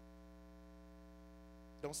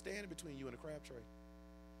 Don't stand in between you and the crab tray.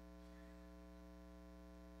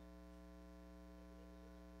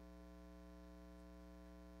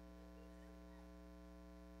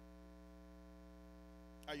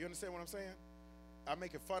 You understand what I'm saying? I'm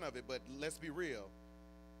making fun of it, but let's be real.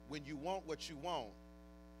 When you want what you want,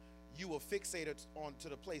 you will fixate it onto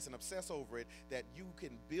the place and obsess over it that you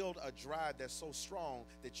can build a drive that's so strong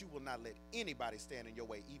that you will not let anybody stand in your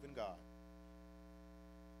way, even God.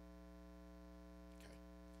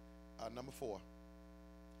 Okay. Number 4,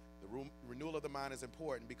 the renewal of the mind is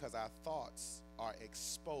important because our thoughts are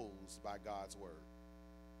exposed by God's word.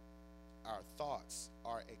 Our thoughts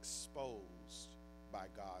are exposed by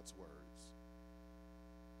God's words.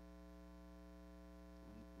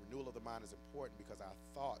 Renewal of the mind is important because our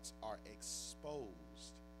thoughts are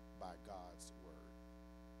exposed by God's word.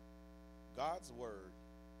 God's word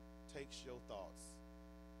takes your thoughts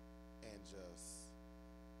and just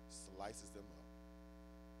slices them up.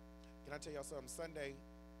 Can I tell y'all something? Sunday,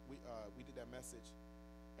 we did that message,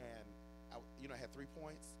 and I had 3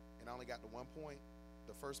 points, and I only got to 1 point.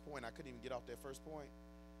 The first point, I couldn't even get off that first point,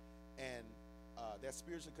 and that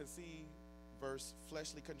spiritually conceived versus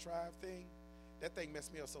fleshly contrived thing, that thing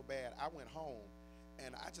messed me up so bad. I went home,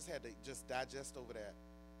 and I just had to just digest over that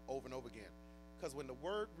over and over again, because when the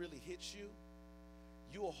word really hits you,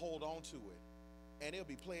 you'll hold on to it, and it'll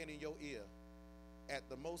be playing in your ear at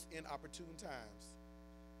the most inopportune times.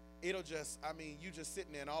 It'll just, I mean, you just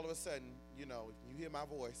sitting there, and all of a sudden, you hear my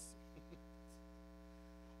voice,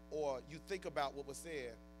 or you think about what was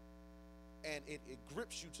said, and it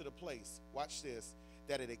grips you to the place, watch this,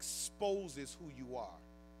 that it exposes who you are.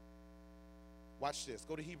 Watch this.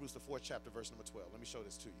 Go to Hebrews, the 4th chapter, verse number 12. Let me show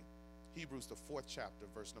this to you. Hebrews, the 4th chapter,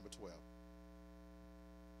 verse number 12.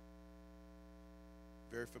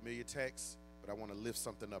 Very familiar text, but I want to lift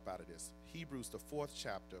something up out of this. Hebrews, the 4th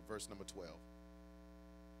chapter, verse number 12.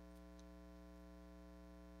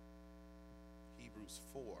 Hebrews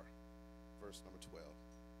 4, verse number 12.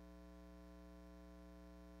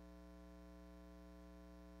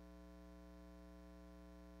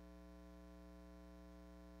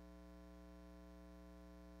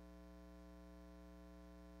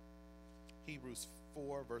 Hebrews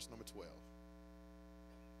 4, verse number 12.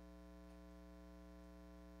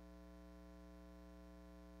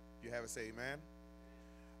 You have it, say amen.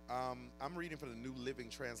 I'm reading from the New Living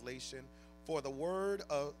Translation. For the word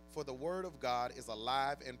of God is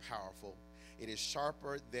alive and powerful. It is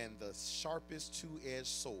sharper than the sharpest two-edged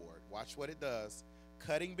sword. Watch what it does.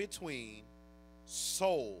 Cutting between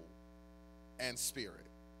soul and spirit.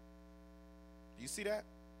 Do you see that?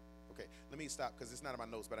 Okay, let me stop because it's not in my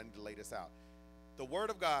notes, but I need to lay this out. The word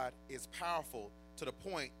of God is powerful to the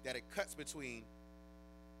point that it cuts between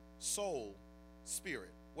soul,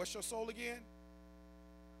 spirit. What's your soul again?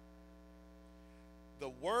 The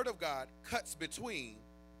word of God cuts between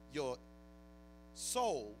your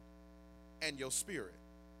soul and your spirit.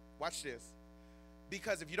 Watch this.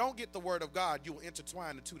 Because if you don't get the word of God, you will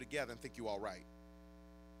intertwine the two together and think you're all right.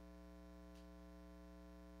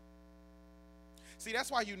 See,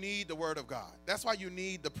 that's why you need the word of God. That's why you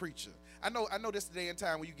need the preacher. I know this day and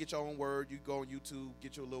time when you get your own word, you go on YouTube,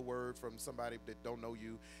 get your little word from somebody that don't know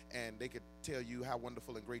you, and they could tell you how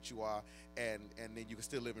wonderful and great you are, and then you can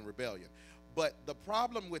still live in rebellion. But the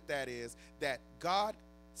problem with that is that God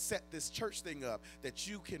set this church thing up that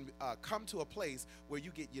you can come to a place where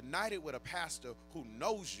you get united with a pastor who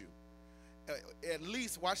knows you. At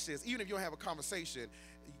least, watch this, even if you don't have a conversation,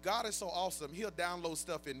 God is so awesome, he'll download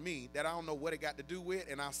stuff in me that I don't know what it got to do with,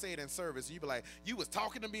 and I'll say it in service. You be like, you was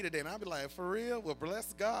talking to me today, and I'll be like, for real? Well,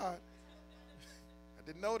 bless God. I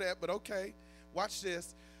didn't know that, but okay. Watch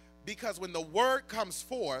this. Because when the word comes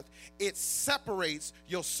forth, it separates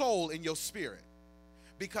your soul and your spirit.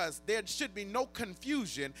 Because there should be no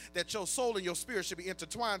confusion that your soul and your spirit should be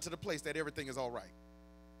intertwined to the place that everything is all right.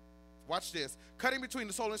 Watch this. Cutting between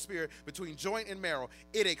the soul and spirit, between joint and marrow,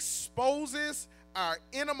 it exposes our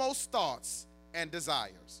innermost thoughts and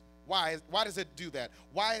desires. Why does it do that?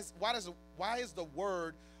 Why is the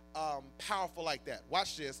word powerful like that?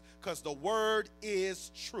 Watch this. Because the word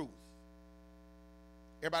is truth.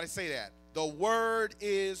 Everybody say that. The word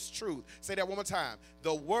is truth. Say that one more time.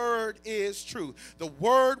 The word is truth. The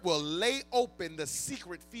word will lay open the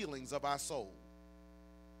secret feelings of our soul.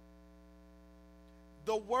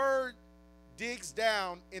 The word digs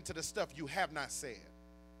down into the stuff you have not said.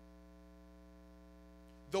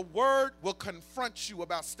 The word will confront you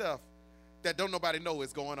about stuff that don't nobody know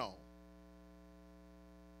is going on.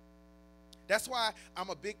 That's why I'm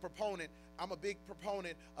a big proponent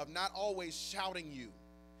of not always shouting you.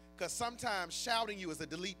 Because sometimes shouting you is a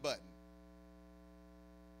delete button.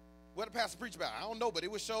 What did the pastor preach about? I don't know, but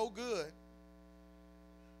it was so good.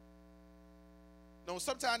 No,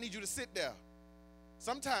 sometimes I need you to sit there.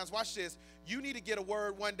 Sometimes, watch this, you need to get a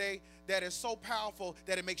word one day that is so powerful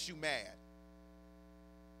that it makes you mad.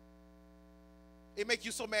 It makes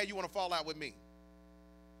you so mad you want to fall out with me.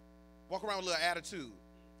 Walk around with a little attitude.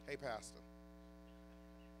 Hey, pastor.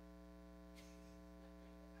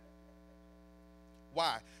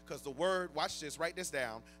 Why? Because the word, watch this, write this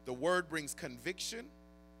down. The word brings conviction,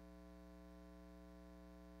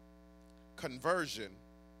 conversion,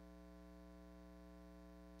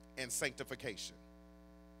 and sanctification.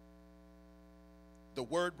 The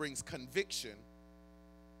word brings conviction,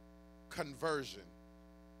 conversion,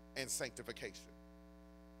 and sanctification.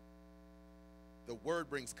 The word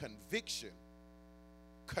brings conviction,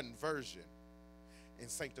 conversion, and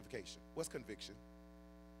sanctification. What's conviction?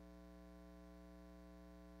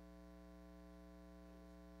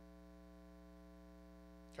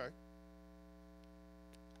 Okay.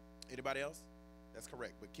 Anybody else? That's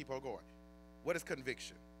correct, but keep on going. What is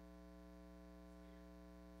conviction?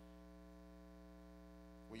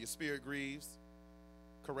 When your spirit grieves,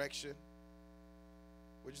 correction.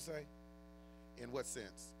 What'd you say? In what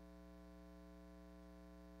sense?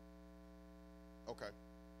 Okay.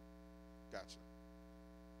 Gotcha.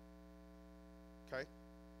 Okay.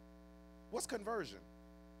 What's conversion?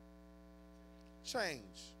 Change.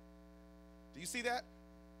 Do you see that?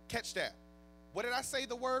 Catch that. What did I say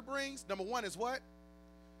the word brings? Number one is what?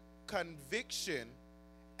 Conviction,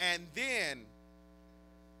 and then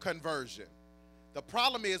conversion. The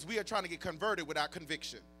problem is we are trying to get converted without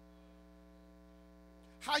conviction.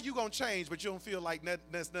 How you going to change but you don't feel like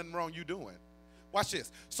there's nothing wrong you doing? Watch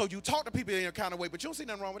this. So you talk to people in your kind of way, but you don't see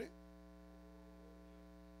nothing wrong with it.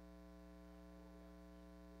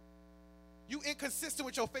 You inconsistent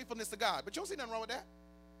with your faithfulness to God, but you don't see nothing wrong with that.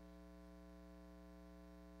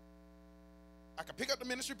 I can pick up the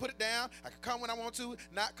ministry, put it down. I can come when I want to,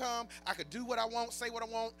 not come. I could do what I want, say what I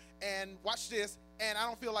want, and watch this, and I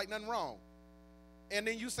don't feel like nothing wrong. And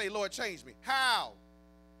then you say, Lord, change me. How?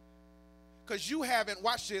 Because you haven't,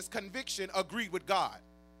 watch this, conviction agreed with God.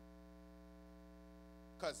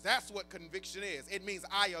 Because that's what conviction is. It means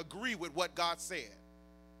I agree with what God said.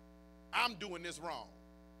 I'm doing this wrong.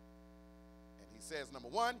 And he says, number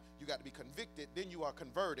one, you got to be convicted, then you are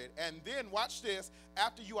converted. And then, watch this,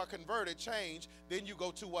 after you are converted, change, then you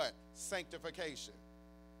go to what? Sanctification.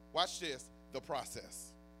 Watch this, the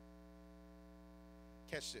process.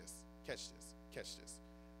 Catch this, catch this, catch this.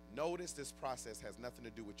 Notice this process has nothing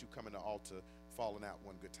to do with you coming to the altar, falling out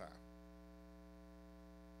one good time.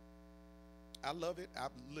 I love it.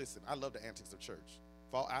 Listen, I love the antics of church.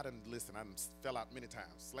 I done fell out many times,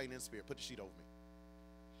 slain in the spirit, put the sheet over me.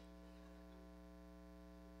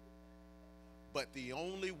 But the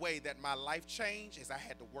only way that my life changed is I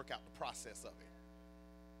had to work out the process of it.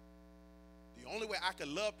 The only way I could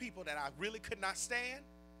love people that I really could not stand,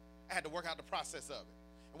 I had to work out the process of it.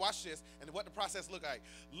 And watch this, and what the process look like.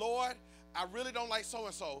 Lord, I really don't like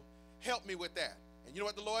so-and-so. Help me with that. And you know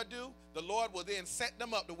what the Lord do? The Lord will then set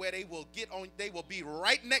them up to where they will be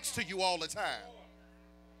right next to you all the time.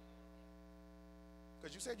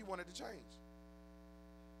 Because you said you wanted to change.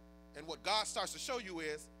 And what God starts to show you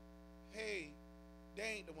is, hey, they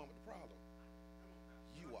ain't the one with the problem.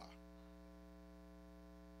 You are.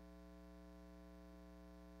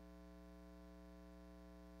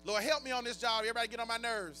 Lord, help me on this job. Everybody get on my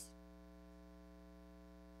nerves.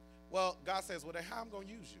 Well, God says, well, then how I'm going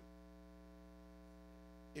to use you?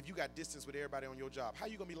 If you got distance with everybody on your job, how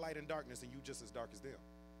you going to be light in darkness and you just as dark as them?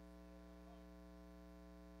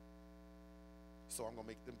 So I'm going to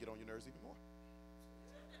make them get on your nerves even more.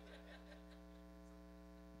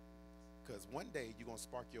 Because one day you're going to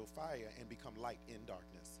spark your fire and become light in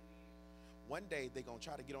darkness. One day they're going to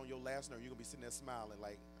try to get on your last nerve. You're going to be sitting there smiling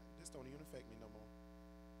like, this don't even affect me no more.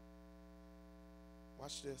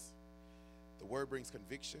 Watch this. The word brings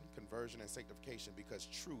conviction, conversion, and sanctification because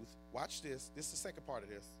truth, watch this. This is the second part of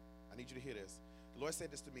this. I need you to hear this. The Lord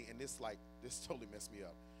said this to me, and this totally messed me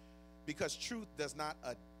up. Because truth does not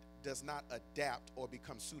adapt or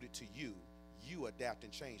become suited to you. You adapt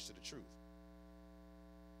and change to the truth.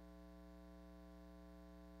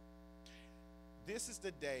 This is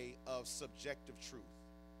the day of subjective truth.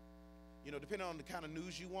 You know, depending on the kind of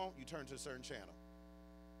news you want, you turn to a certain channel.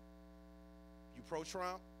 You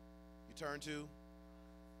pro-Trump, you turn to,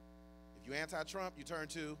 if you anti-Trump, you turn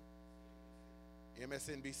to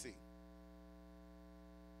MSNBC.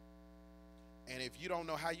 And if you don't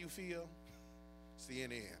know how you feel,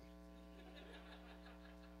 CNN.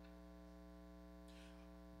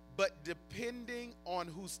 But depending on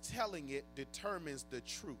who's telling it determines the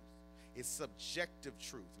truth. It's subjective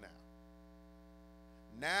truth now.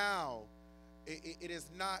 Now, it is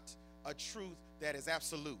not a truth that is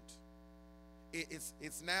absolute.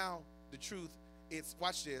 It's now the truth. It's,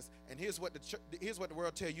 watch this, and here's what the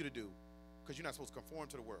world tell you to do, because you're not supposed to conform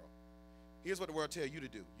to the world. Here's what the world tell you to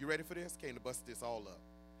do. You ready for this? Came to bust this all up.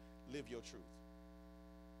 Live your truth.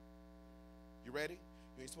 You ready?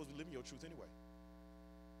 You ain't supposed to be living your truth anyway,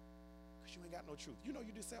 because you ain't got no truth. You know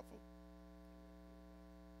you're deceitful.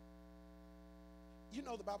 You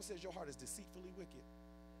know the Bible says your heart is deceitfully wicked.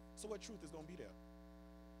 So what truth is going to be there?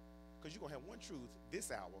 Because you're going to have one truth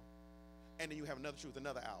this hour, and then you have another truth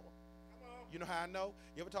another hour. You know how I know?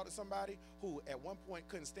 You ever talk to somebody who at one point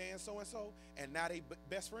couldn't stand so-and-so, and now they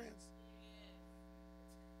best friends?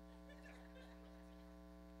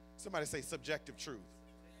 Somebody say subjective truth.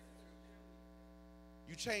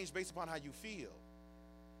 You change based upon how you feel.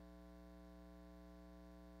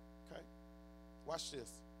 Okay? Watch this.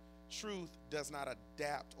 Truth does not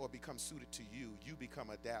adapt or become suited to you. You become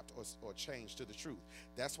adapt or change to the truth.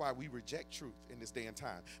 That's why we reject truth in this day and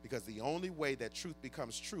time, because the only way that truth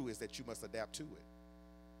becomes true is that you must adapt to it.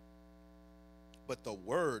 But the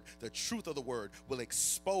word, the truth of the word, will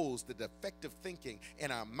expose the defective thinking in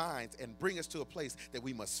our minds and bring us to a place that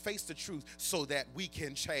we must face the truth so that we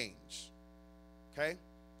can change. Okay?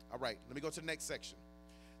 All right, let me go to the next section.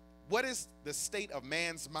 What is the state of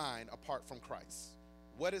man's mind apart from Christ?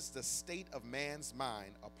 What is the state of man's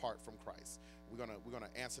mind apart from Christ? We're gonna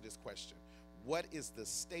answer this question. What is the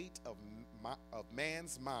state of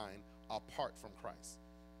man's mind apart from Christ?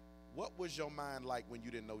 What was your mind like when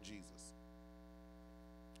you didn't know Jesus?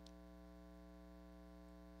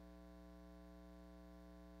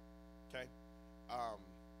 Okay.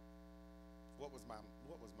 What was my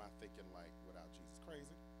thinking like without Jesus?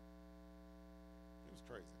 Crazy. It was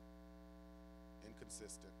crazy.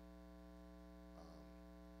 Inconsistent.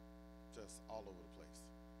 Just all over the place.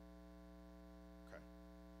 Okay.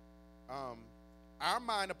 Our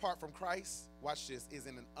mind apart from Christ, watch this, is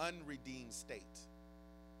in an unredeemed state.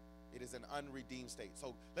 It is an unredeemed state.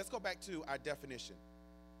 So let's go back to our definition.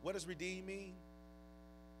 What does redeem mean?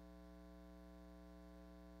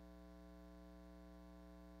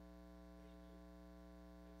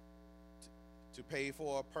 To pay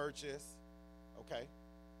for a purchase. Okay.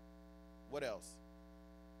 What else?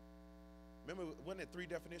 Remember, wasn't it 3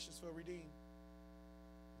 definitions for redeem?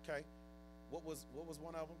 Okay. What was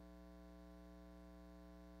one of them?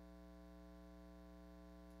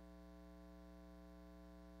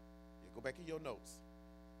 Yeah, go back in your notes.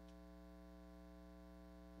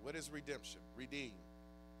 What is redemption? Redeem.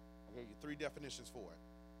 I gave you 3 definitions for it.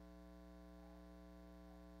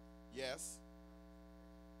 Yes.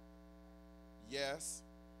 Yes.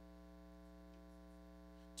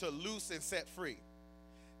 To loose and set free.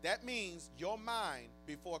 That means your mind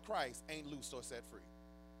before Christ ain't loosed or set free.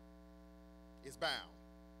 It's bound.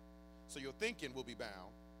 So your thinking will be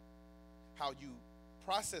bound. How you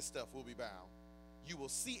process stuff will be bound. You will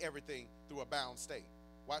see everything through a bound state.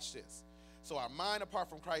 Watch this. So our mind apart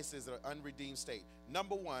from Christ is an unredeemed state.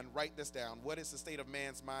 Number 1, write this down. What is the state of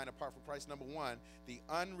man's mind apart from Christ? Number 1, the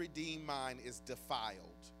unredeemed mind is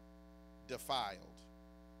defiled. Defiled.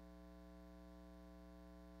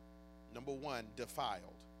 Number 1,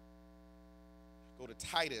 defiled. Go to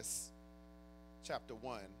Titus chapter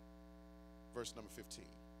 1, verse number 15.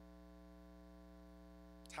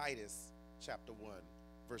 Titus chapter 1,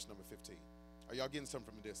 verse number 15. Are y'all getting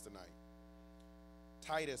something from this tonight?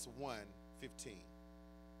 Titus 1, 15.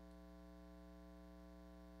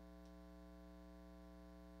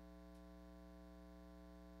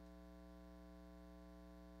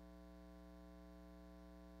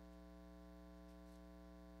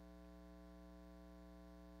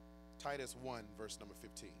 Titus 1, verse number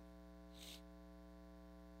 15. I'm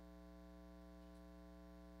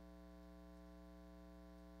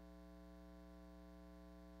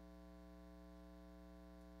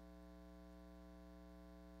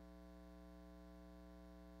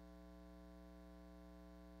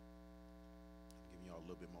giving y'all a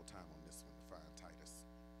little bit more time on this one to find Titus.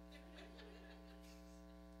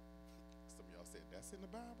 Some of y'all said, that's in the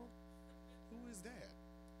Bible? Who is that?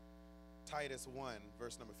 Titus 1,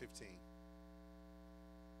 verse number 15.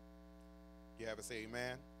 You have it, say amen?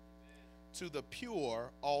 Amen. To the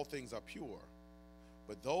pure, all things are pure.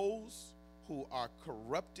 But those who are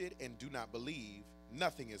corrupted and do not believe,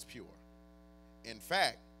 nothing is pure. In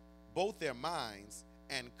fact, both their minds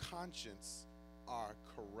and conscience are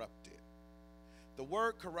corrupted. The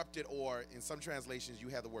word corrupted, or in some translations, you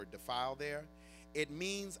have the word defile there. It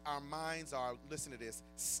means our minds are, listen to this,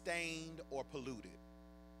 stained or polluted.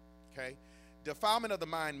 Okay? Defilement of the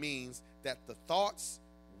mind means that the thoughts,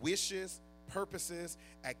 wishes, purposes,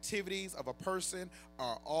 activities of a person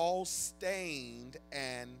are all stained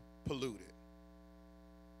and polluted.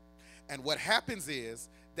 And what happens is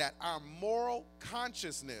that our moral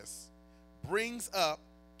consciousness brings up,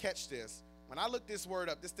 catch this, when I look this word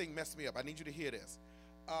up, this thing messed me up. I need you to hear this.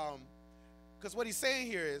 Because what he's saying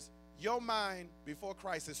here is your mind before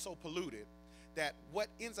Christ is so polluted that what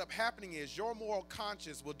ends up happening is your moral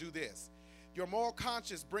conscience will do this. Your moral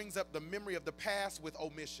conscience brings up the memory of the past with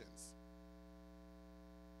omissions.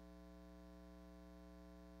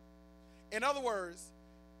 In other words,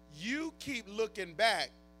 you keep looking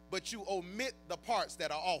back, but you omit the parts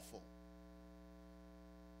that are awful.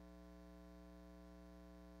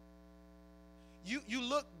 You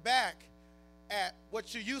look back at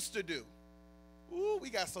what you used to do. Ooh, we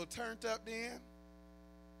got so turned up then.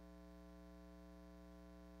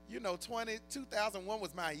 You know, 2001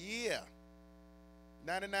 was my year.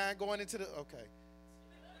 99 going into the, okay.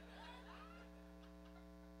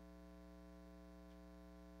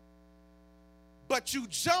 But you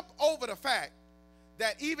jump over the fact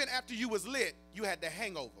that even after you was lit, you had the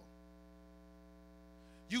hangover.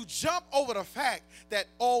 You jump over the fact that,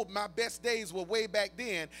 oh, my best days were way back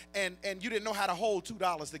then, and you didn't know how to hold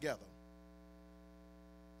 $2 together.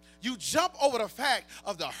 You jump over the fact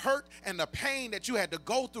of the hurt and the pain that you had to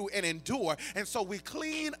go through and endure. And so we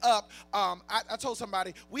clean up. I told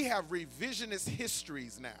somebody, we have revisionist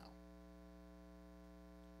histories now.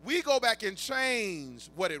 We go back and change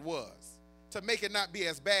what it was to make it not be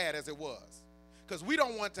as bad as it was. Because we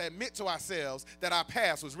don't want to admit to ourselves that our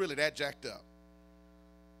past was really that jacked up.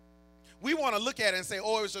 We want to look at it and say,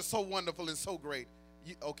 oh, it was just so wonderful and so great.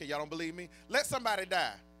 Okay, y'all don't believe me? Let somebody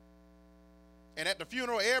die. And at the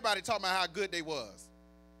funeral, everybody talking about how good they was.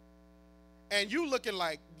 And you looking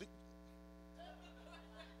like...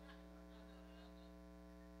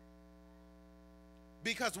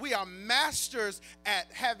 Because we are masters at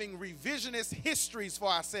having revisionist histories for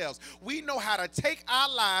ourselves. We know how to take our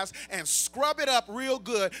lives and scrub it up real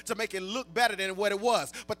good to make it look better than what it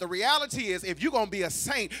was. But the reality is, if you're going to be a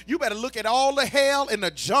saint, you better look at all the hell and the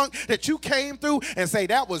junk that you came through and say,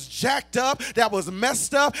 that was jacked up, that was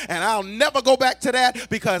messed up, and I'll never go back to that,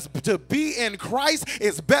 because to be in Christ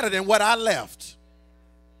is better than what I left.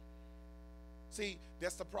 See,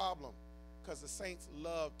 that's the problem. Because the saints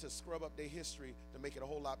love to scrub up their history to make it a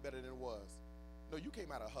whole lot better than it was. No, you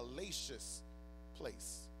came out of a hellacious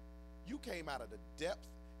place. You came out of the depth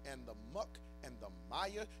and the muck and the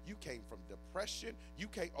mire. You came from depression. You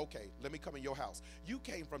came, okay, let me come in your house. You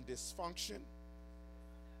came from dysfunction.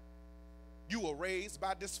 You were raised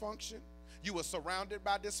by dysfunction. You were surrounded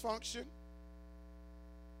by dysfunction.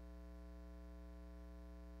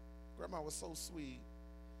 Grandma was so sweet.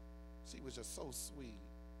 She was just so sweet.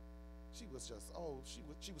 She was just, oh,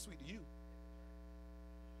 she was sweet to you.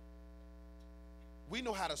 We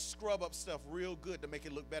know how to scrub up stuff real good to make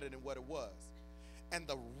it look better than what it was. And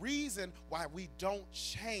the reason why we don't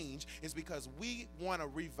change is because we want to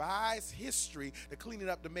revise history to clean it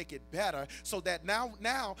up to make it better, so that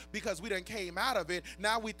now because we done came out of it,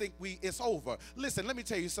 now we think it's over. Listen, let me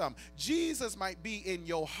tell you something. Jesus might be in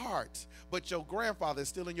your heart, but your grandfather is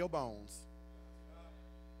still in your bones.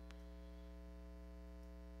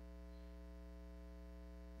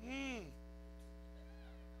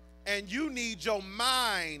 And you need your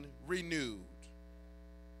mind renewed.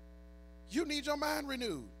 You need your mind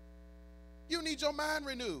renewed. You need your mind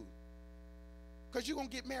renewed. Because you're going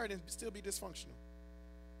to get married and still be dysfunctional.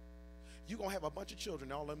 You're going to have a bunch of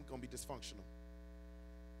children, and all of them going to be dysfunctional.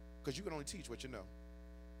 Because you can only teach what you know.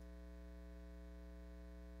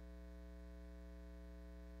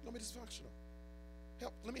 You're going to be dysfunctional.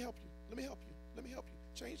 Let me help you. Let me help you. Let me help you.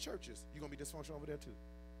 Change churches. You're going to be dysfunctional over there too.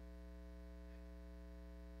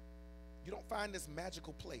 You don't find this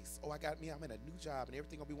magical place. Oh, I'm in a new job and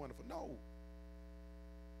everything gonna be wonderful. No.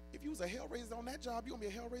 If you was a hell raiser on that job, you're gonna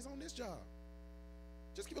be a hell raiser on this job.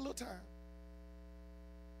 Just give it a little time.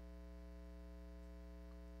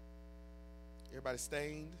 Everybody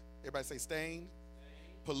stained? Everybody say stained?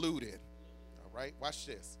 Polluted. All right, watch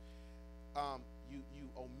this. You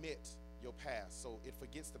omit your past, so it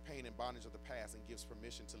forgets the pain and bondage of the past and gives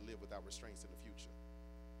permission to live without restraints in the future.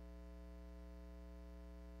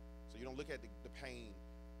 So you don't look at the pain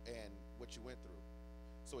and what you went through.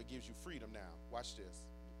 So it gives you freedom now. Watch this.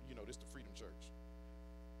 You know, this is the Freedom Church.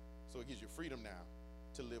 So it gives you freedom now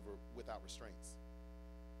to live without restraints.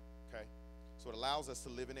 Okay? So it allows us to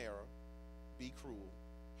live in error, be cruel,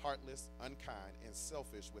 heartless, unkind, and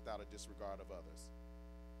selfish without a disregard of others.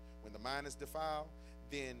 When the mind is defiled,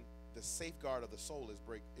 then the safeguard of the soul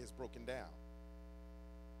is broken down.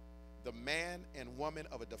 The man and woman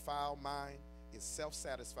of a defiled mind is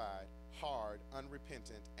self-satisfied, hard,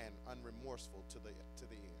 unrepentant, and unremorseful to the end.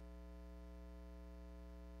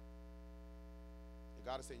 And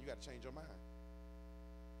God is saying you got to change your mind.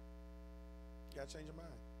 You got to change your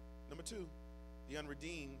mind. Number 2, the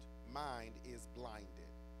unredeemed mind is blinded.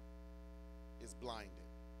 Is blinded.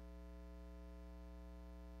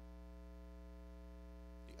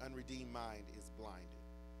 The unredeemed mind is blinded.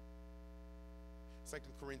 2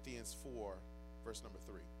 Corinthians 4, verse number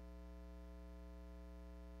 3.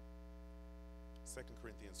 2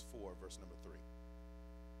 Corinthians 4, verse number 3.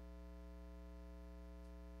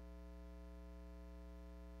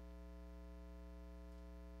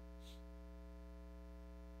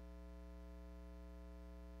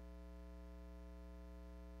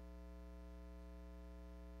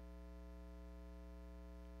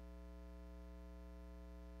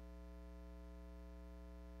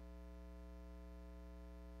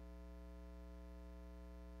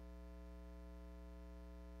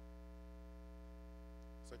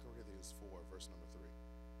 Corinthians 4, verse number 3.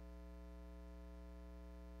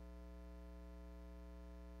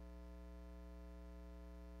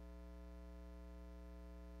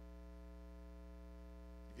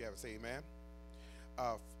 have it, say amen.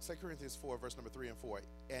 2 Corinthians 4, verse number 3 and 4.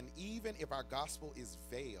 And even if our gospel is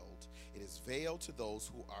veiled, it is veiled to those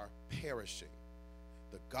who are perishing.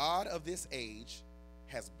 The God of this age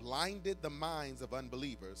has blinded the minds of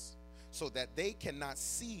unbelievers so that they cannot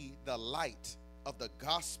see the light of the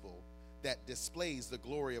gospel that displays the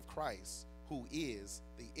glory of Christ, who is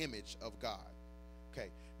the image of God. Okay,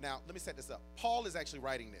 now let me set this up. Paul is actually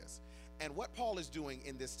writing this. And what Paul is doing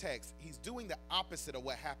in this text, he's doing the opposite of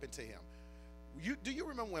what happened to him. Do you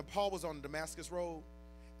remember when Paul was on the Damascus Road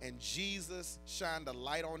and Jesus shined a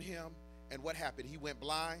light on him? And what happened? He went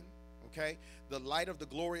blind. Okay, the light of the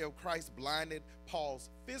glory of Christ blinded Paul's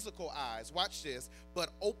physical eyes, watch this, but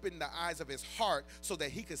opened the eyes of his heart so that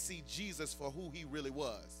he could see Jesus for who he really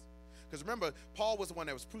was. Because remember, Paul was the one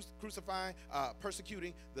that was crucifying,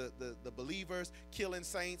 persecuting the believers, killing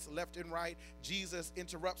saints left and right. Jesus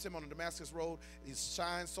interrupts him on the Damascus Road. He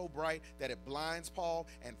shines so bright that it blinds Paul,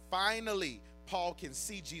 and finally Paul can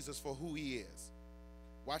see Jesus for who he is.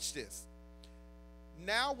 Watch this.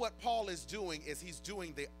 Now what Paul is doing is he's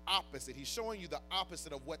doing the opposite. He's showing you the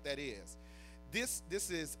opposite of what that is. This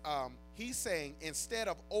is, he's saying, instead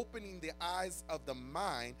of opening the eyes of the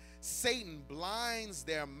mind, Satan blinds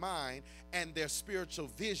their mind and their spiritual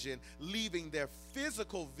vision, leaving their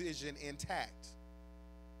physical vision intact.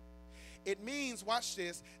 It means, watch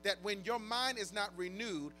this, that when your mind is not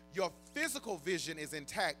renewed, your physical vision is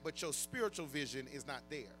intact, but your spiritual vision is not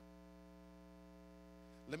there.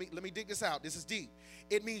 Let me dig this out. This is deep.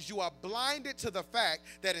 It means you are blinded to the fact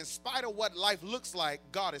that in spite of what life looks like,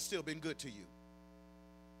 God has still been good to you.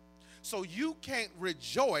 So you can't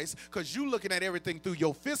rejoice because you're looking at everything through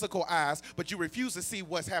your physical eyes, but you refuse to see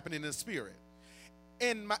what's happening in the spirit.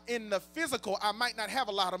 In the physical, I might not have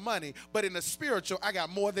a lot of money, but in the spiritual, I got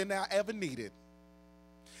more than I ever needed.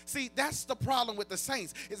 See, that's the problem with the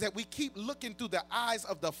saints, is that we keep looking through the eyes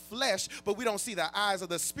of the flesh, but we don't see the eyes of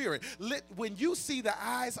the spirit. When you see the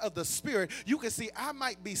eyes of the spirit, you can see I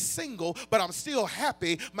might be single, but I'm still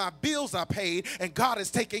happy. My bills are paid, and God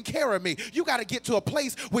is taking care of me. You got to get to a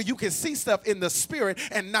place where you can see stuff in the spirit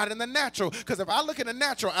and not in the natural. Because if I look in the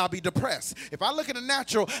natural, I'll be depressed. If I look in the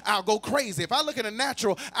natural, I'll go crazy. If I look in the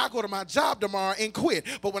natural, I'll go to my job tomorrow and quit.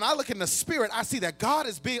 But when I look in the spirit, I see that God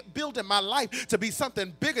is building my life to be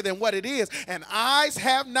something bigger than what it is, and eyes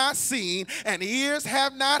have not seen and ears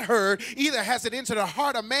have not heard, either has it entered the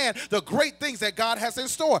heart of man the great things that God has in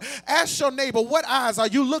store. Ask your neighbor, what eyes are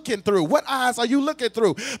you looking through? What eyes are you looking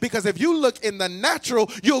through? Because if you look in the natural,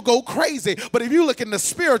 you'll go crazy, but if you look in the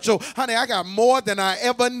spiritual, honey, I got more than I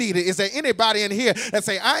ever needed. Is there anybody in here that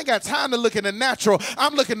say, I ain't got time to look in the natural,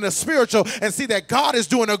 I'm looking in the spiritual and see that God is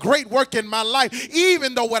doing a great work in my life,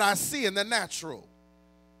 even though what I see in the natural?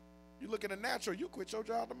 You look in the natural, you quit your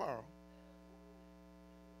job tomorrow.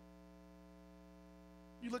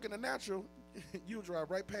 You look in the natural, you'll drive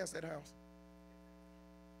right past that house.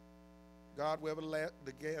 God, wherever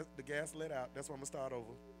the gas let out, that's where I'm going to start over.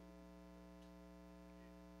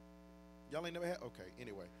 Y'all ain't never had? Okay,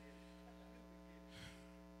 anyway.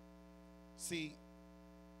 See,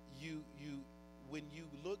 when you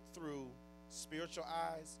look through spiritual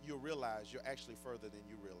eyes, you'll realize you're actually further than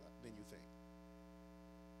you think.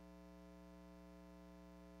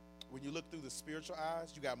 When you look through the spiritual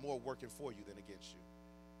eyes, you got more working for you than against you.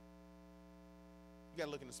 You got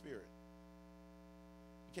to look in the spirit.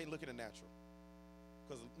 You can't look in the natural,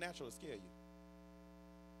 because the natural will scare you.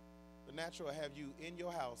 The natural will have you in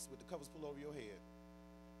your house with the covers pulled over your head.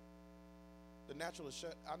 The natural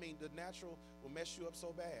will mess you up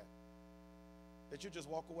so bad that you just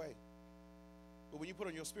walk away. But when you put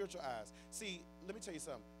on your spiritual eyes, see, let me tell you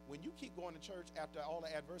something. When you keep going to church after all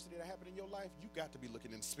the adversity that happened in your life, you got to be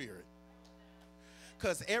looking in the spirit.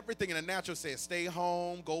 Because everything in the natural says stay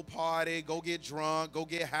home, go party, go get drunk, go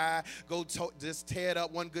get high, just tear it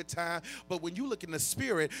up one good time. But when you look in the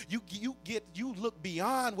spirit, you look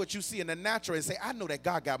beyond what you see in the natural and say, I know that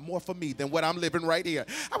God got more for me than what I'm living right here.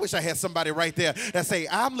 I wish I had somebody right there that say,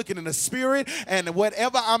 I'm looking in the spirit, and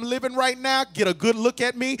whatever I'm living right now, get a good look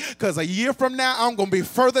at me, because a year from now, I'm going to be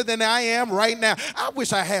further than I am right now. I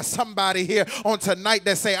wish I had somebody here on tonight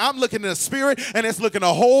that say, I'm looking in the spirit, and it's looking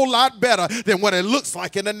a whole lot better than what it looks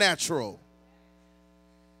like in the natural.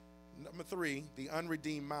 Number 3, the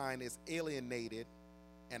unredeemed mind is alienated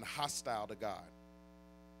and hostile to God.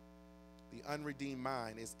 The unredeemed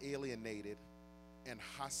mind is alienated and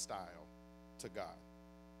hostile to God.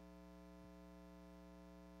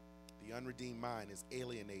 The unredeemed mind is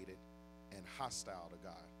alienated and hostile to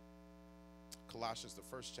God. Colossians, the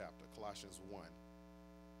first chapter, Colossians 1.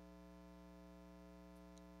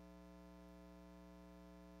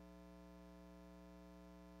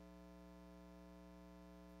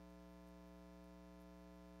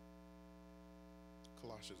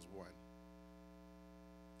 Colossians 1,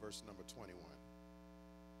 verse number 21.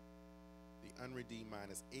 The unredeemed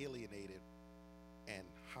mind is alienated and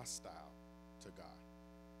hostile to God.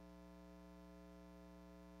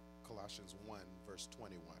 Colossians 1, verse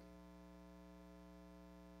 21.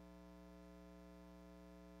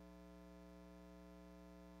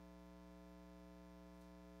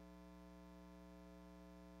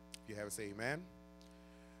 If you have it, say amen.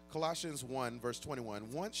 Colossians 1, verse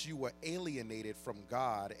 21. Once you were alienated from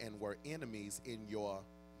God and were enemies in your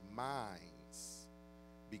minds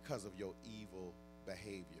because of your evil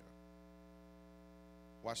behavior.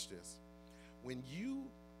 Watch this. When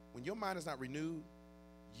your mind is not renewed,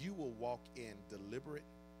 you will walk in deliberate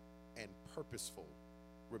and purposeful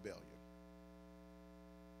rebellion.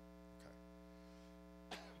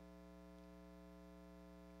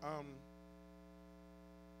 Okay.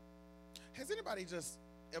 Has anybody just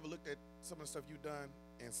ever looked at some of the stuff you've done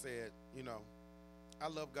and said, you know, I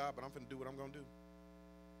love God, but I'm finna do what I'm gonna do?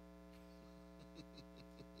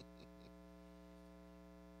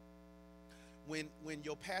 When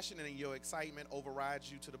your passion and your excitement overrides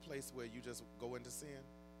you to the place where you just go into sin?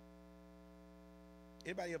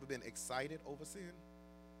 Anybody ever been excited over sin?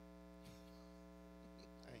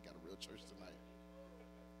 I ain't got a real church tonight.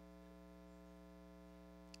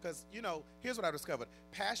 Because, you know, here's what I discovered.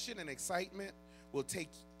 Passion and excitement will take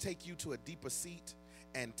you to a deeper seat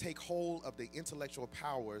and take hold of the intellectual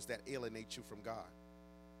powers that alienate you from God.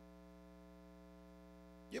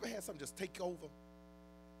 You ever had something just take over?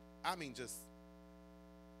 I mean,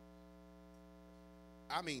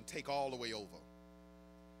 take all the way over.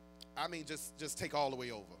 I mean, just take all the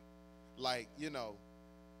way over. Like, you know,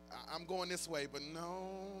 I'm going this way, but no,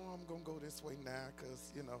 I'm going to go this way now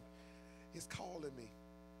because, you know, it's calling me.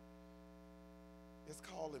 It's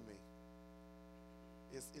calling me.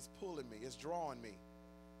 It's pulling me. It's drawing me.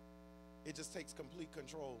 It just takes complete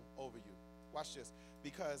control over you. Watch this.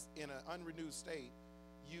 Because in an unrenewed state,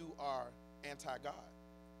 you are anti-God.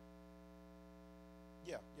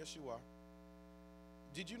 Yeah, yes you are.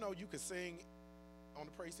 Did you know you could sing on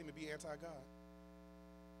the praise team and be anti-God?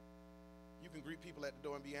 You can greet people at the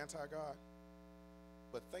door and be anti-God.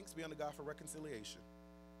 But thanks be unto God for reconciliation.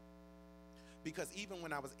 Because even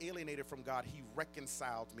when I was alienated from God, he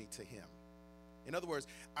reconciled me to him. In other words,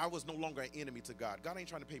 I was no longer an enemy to God. God ain't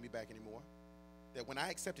trying to pay me back anymore. That when I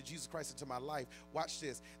accepted Jesus Christ into my life, watch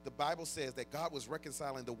this, the Bible says that God was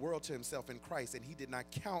reconciling the world to himself in Christ, and he did not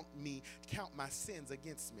count my sins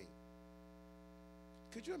against me.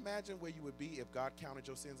 Could you imagine where you would be if God counted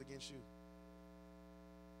your sins against you?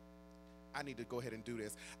 I need to go ahead and do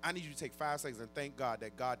this. I need you to take 5 seconds and thank God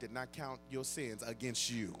that God did not count your sins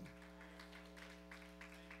against you.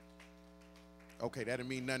 Okay, that didn't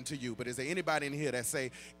mean nothing to you, but is there anybody in here that say,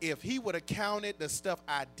 if he would have counted the stuff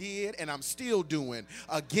I did and I'm still doing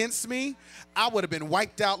against me, I would have been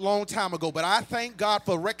wiped out long time ago. But I thank God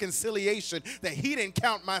for reconciliation that he didn't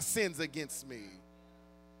count my sins against me.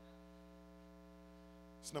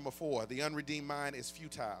 It's number 4. The unredeemed mind is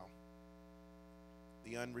futile.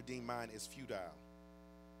 The unredeemed mind is futile.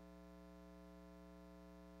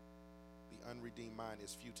 The unredeemed mind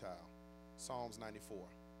is futile. Psalms 94.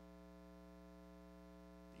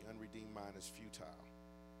 The unredeemed mind is futile.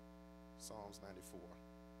 Psalms 94.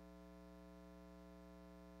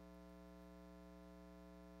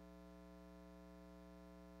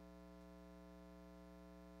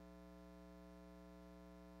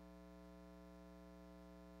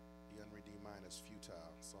 The unredeemed mind is futile.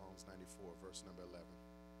 Psalms 94, verse number 11.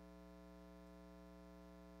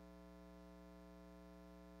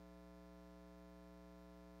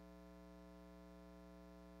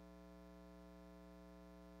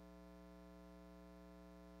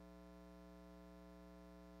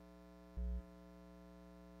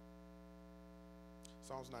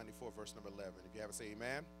 Psalms 94, verse number 11. If you have it, say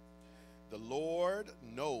amen. The Lord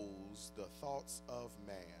knows the thoughts of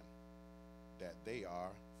man, that they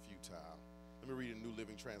are futile. Let me read a New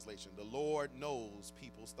Living Translation. The Lord knows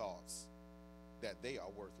people's thoughts, that they are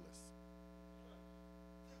worthless.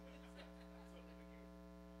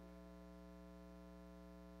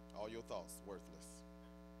 All your thoughts, worthless.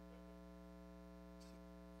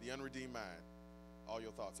 The unredeemed mind, all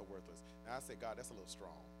your thoughts are worthless. Now I say, God, that's a little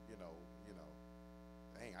strong. You know.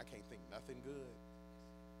 Dang, I can't think nothing good.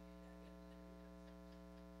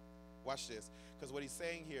 Watch this, because what he's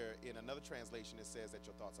saying here in another translation, it says that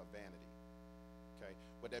your thoughts are vanity. Okay,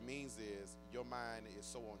 what that means is your mind is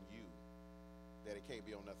so on you that it can't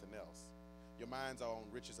be on nothing else. Your minds are on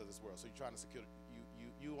riches of this world, so you're trying to secure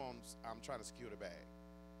I'm trying to secure the bag.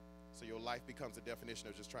 So your life becomes the definition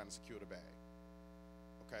of just trying to secure the bag.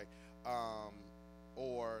 Okay,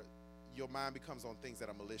 or your mind becomes on things that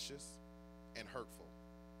are malicious and hurtful.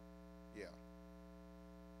 Yeah.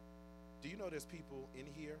 Do you know there's people in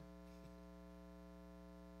here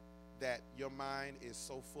that your mind is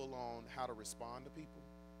so full on how to respond to people?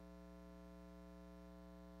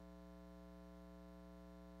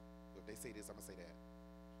 If they say this, I'm gonna say that.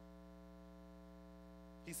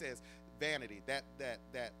 He says vanity, that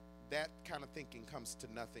kind of thinking comes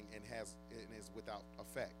to nothing and is without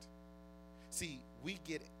effect. See, we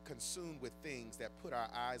get consumed with things that put our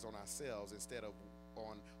eyes on ourselves instead of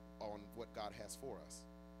on what God has for us.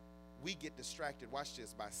 We get distracted, watch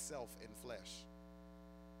this, by self and flesh.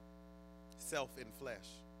 Self and flesh.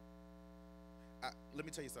 Let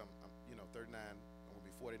me tell you something. I'm 39. I'm gonna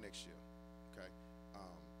be 40 next year. Okay,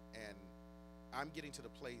 and I'm getting to the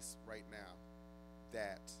place right now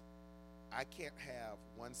that I can't have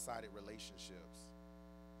one-sided relationships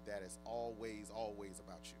that is always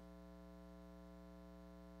about you.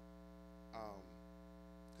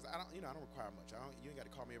 Because I don't require much. You ain't got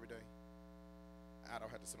to call me every day. I don't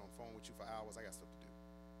have to sit on the phone with you for hours. I got stuff to do.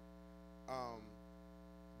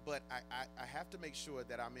 But I have to make sure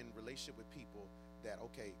that I'm in relationship with people that,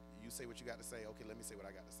 okay, you say what you got to say. Okay, let me say what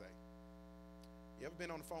I got to say. You ever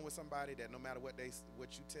been on the phone with somebody that no matter what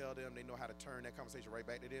you tell them, they know how to turn that conversation right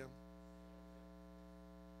back to them?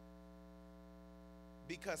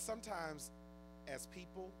 Because sometimes as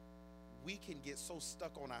people, we can get so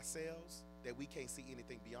stuck on ourselves that we can't see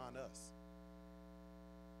anything beyond us.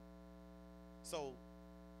 So,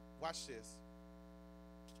 watch this.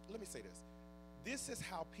 Let me say this. This is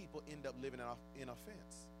how people end up living in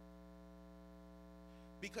offense.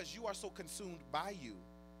 Because you are so consumed by you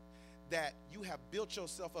that you have built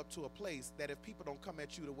yourself up to a place that if people don't come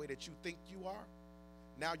at you the way that you think you are,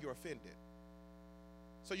 now you're offended.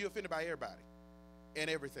 So you're offended by everybody and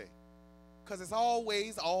everything. Because it's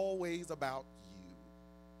always about you.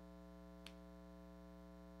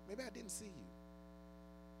 Maybe I didn't see you.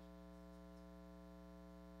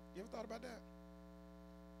 You ever thought about that?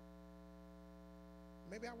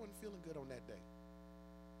 Maybe I wasn't feeling good on that day.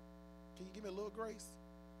 Can you give me a little grace?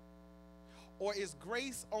 Or is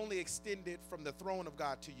grace only extended from the throne of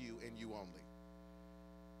God to you and you only?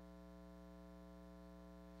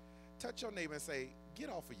 Touch your neighbor and say, get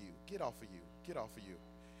off of you, get off of you, get off of you.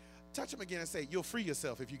 Touch him again and say, you'll free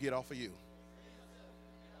yourself if you get off of you.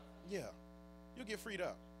 Yeah, you'll get freed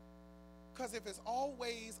up. Because if it's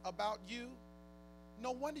always about you,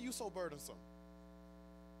 no wonder you're so burdensome.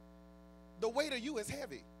 The weight of you is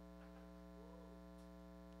heavy.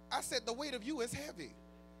 I said the weight of you is heavy.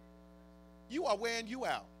 You are wearing you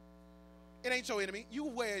out. It ain't your enemy. You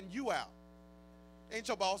wearing you out. Ain't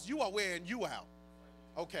your boss. You are wearing you out.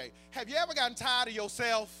 Okay. Have you ever gotten tired of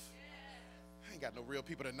yourself? I ain't got no real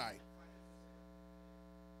people tonight.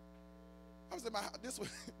 I was in my house. This was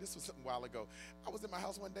something a while ago. I was in my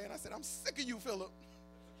house one day and I said, I'm sick of you, Philip.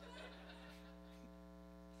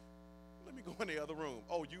 Let me go in the other room.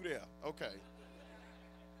 Oh, you there? Okay.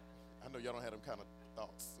 I know y'all don't have them kind of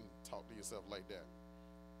thoughts and talk to yourself like that.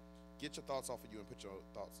 Get your thoughts off of you and put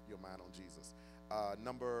your mind on Jesus.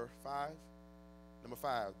 Number five,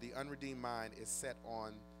 the unredeemed mind is set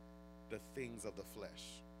on the things of the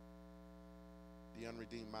flesh. The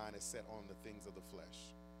unredeemed mind is set on the things of the flesh.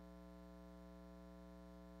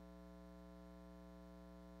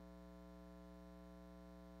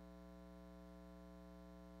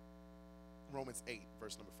 Romans 8,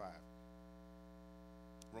 verse number 5.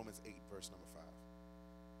 Romans 8, verse number 5.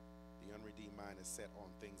 The unredeemed mind is set on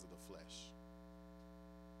things of the flesh.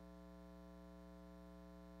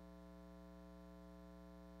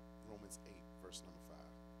 Romans 8, verse number 5.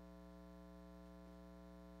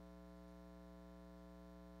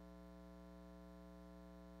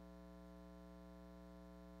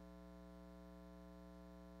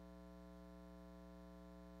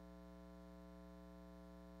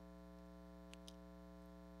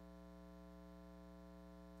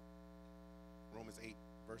 Romans 8,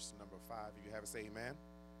 verse number 5. If you have it, say amen.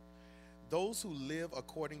 Those who live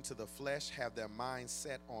according to the flesh have their mind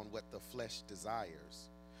set on what the flesh desires.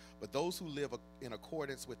 But those who live in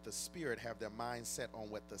accordance with the Spirit have their mind set on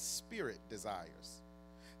what the Spirit desires.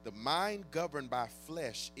 The mind governed by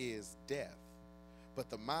flesh is death, but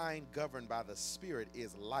the mind governed by the Spirit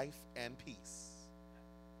is life and peace.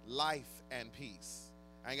 Life and peace.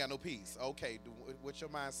 I ain't got no peace. Okay, what's your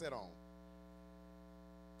mind set on?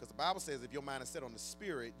 Because the Bible says if your mind is set on the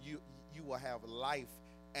Spirit, you will have life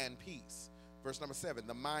and peace. Verse number 7,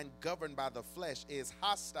 the mind governed by the flesh is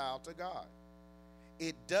hostile to God.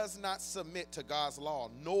 It does not submit to God's law,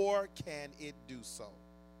 nor can it do so.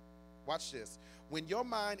 Watch this. When your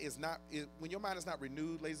mind is not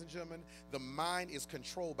renewed, ladies and gentlemen, the mind is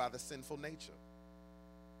controlled by the sinful nature.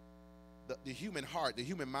 The human heart, the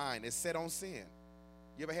human mind is set on sin.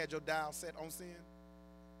 You ever had your dial set on sin?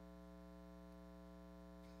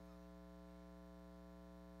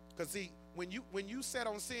 Because see, when you set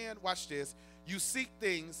on sin, watch this, you seek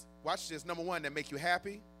things, watch this, number one, that make you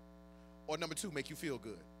happy, or number two, make you feel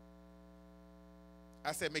good.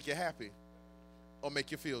 I said make you happy or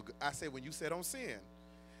make you feel good. I said when you set on sin,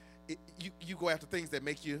 you go after things that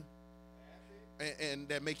make you and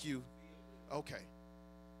that make you okay.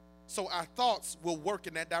 So our thoughts will work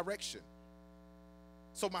in that direction.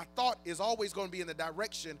 So my thought is always going to be in the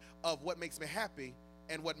direction of what makes me happy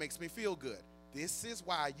and what makes me feel good. This is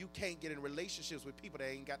why you can't get in relationships with people that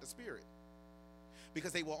ain't got the Spirit.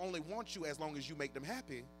 Because they will only want you as long as you make them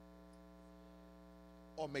happy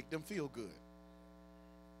or make them feel good.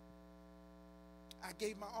 I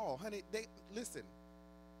gave my all. Honey, listen.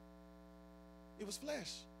 It was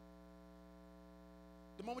flesh.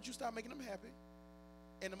 The moment you start making them happy,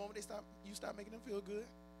 and the moment you start making them feel good,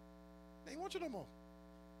 they ain't want you no more.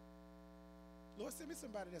 Lord, send me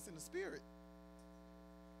somebody that's in the Spirit.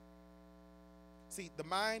 See, the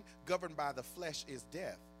mind governed by the flesh is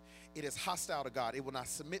death. It is hostile to God. It will not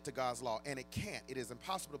submit to God's law, and it can't. It is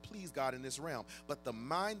impossible to please God in this realm. But the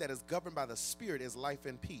mind that is governed by the Spirit is life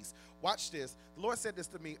and peace. Watch this. The Lord said this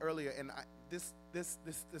to me earlier, and this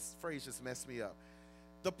phrase just messed me up.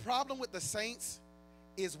 The problem with the saints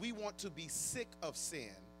is we want to be sick of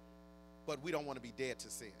sin, but we don't want to be dead to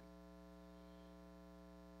sin.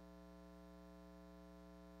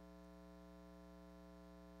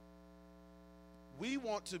 We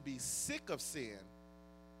want to be sick of sin,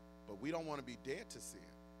 but we don't want to be dead to sin.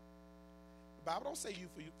 The Bible don't say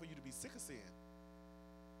for you to be sick of sin.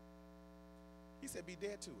 He said be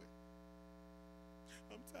dead to it.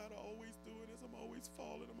 I'm tired of always doing this. I'm always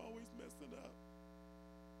falling. I'm always messing up.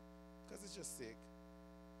 Because it's just sick.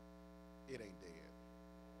 It ain't dead.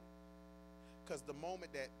 Because the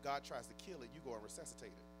moment that God tries to kill it, you go and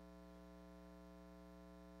resuscitate it.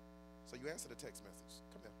 So you answer the text message.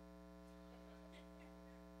 Come here.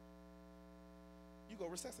 You go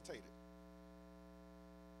resuscitate it.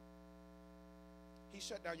 He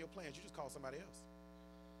shut down your plans. You just call somebody else.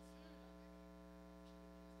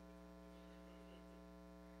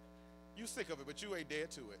 You sick of it, but you ain't dead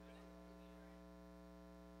to it.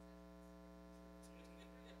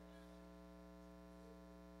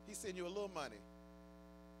 He send you a little money,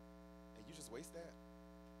 and you just waste that.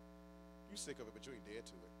 You sick of it, but you ain't dead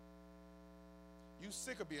to it. You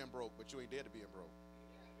sick of being broke, but you ain't dead to being broke.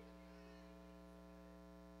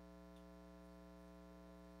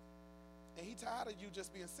 And he tired of you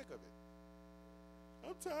just being sick of it.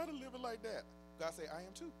 I'm tired of living like that. God said, I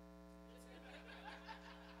am too.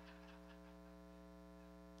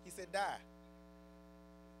 He said, die.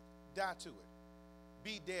 Die to it.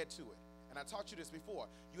 Be dead to it. And I taught you this before.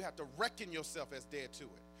 You have to reckon yourself as dead to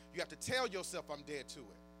it. You have to tell yourself I'm dead to it.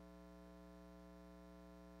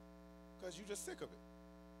 Because you're just sick of it.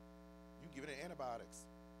 You giving it antibiotics.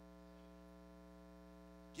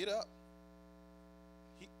 Get up.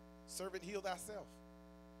 Serve it, heal thyself.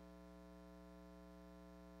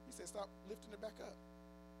 He said, stop lifting it back up.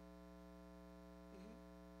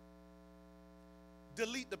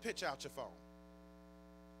 Delete the picture out your phone.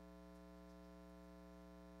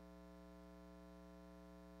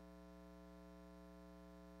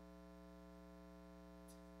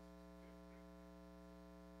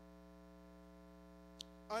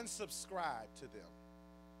 Unsubscribe to them.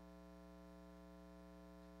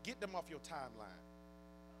 Get them off your timeline.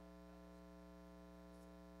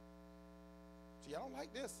 See, I don't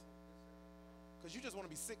like this. Because you just want to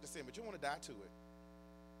be sick to sin, but you want to die to it.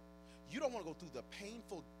 You don't want to go through the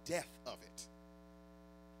painful death of it.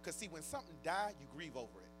 Because see, when something dies, you grieve over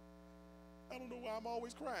it. I don't know why I'm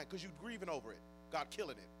always crying, because you're grieving over it. God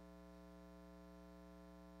killing it.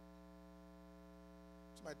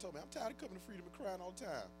 Somebody told me, I'm tired of coming to freedom and crying all the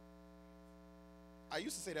time. I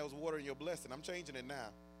used to say that was watering your blessing. I'm changing it now.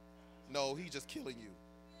 No, he's just killing you.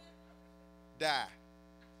 Die.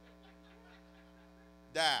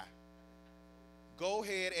 Die. Go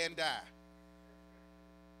ahead and die.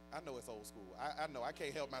 I know it's old school. I know I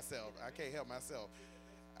can't help myself. I can't help myself.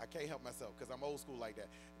 I can't help myself because I'm old school like that.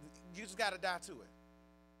 You just got to die to it.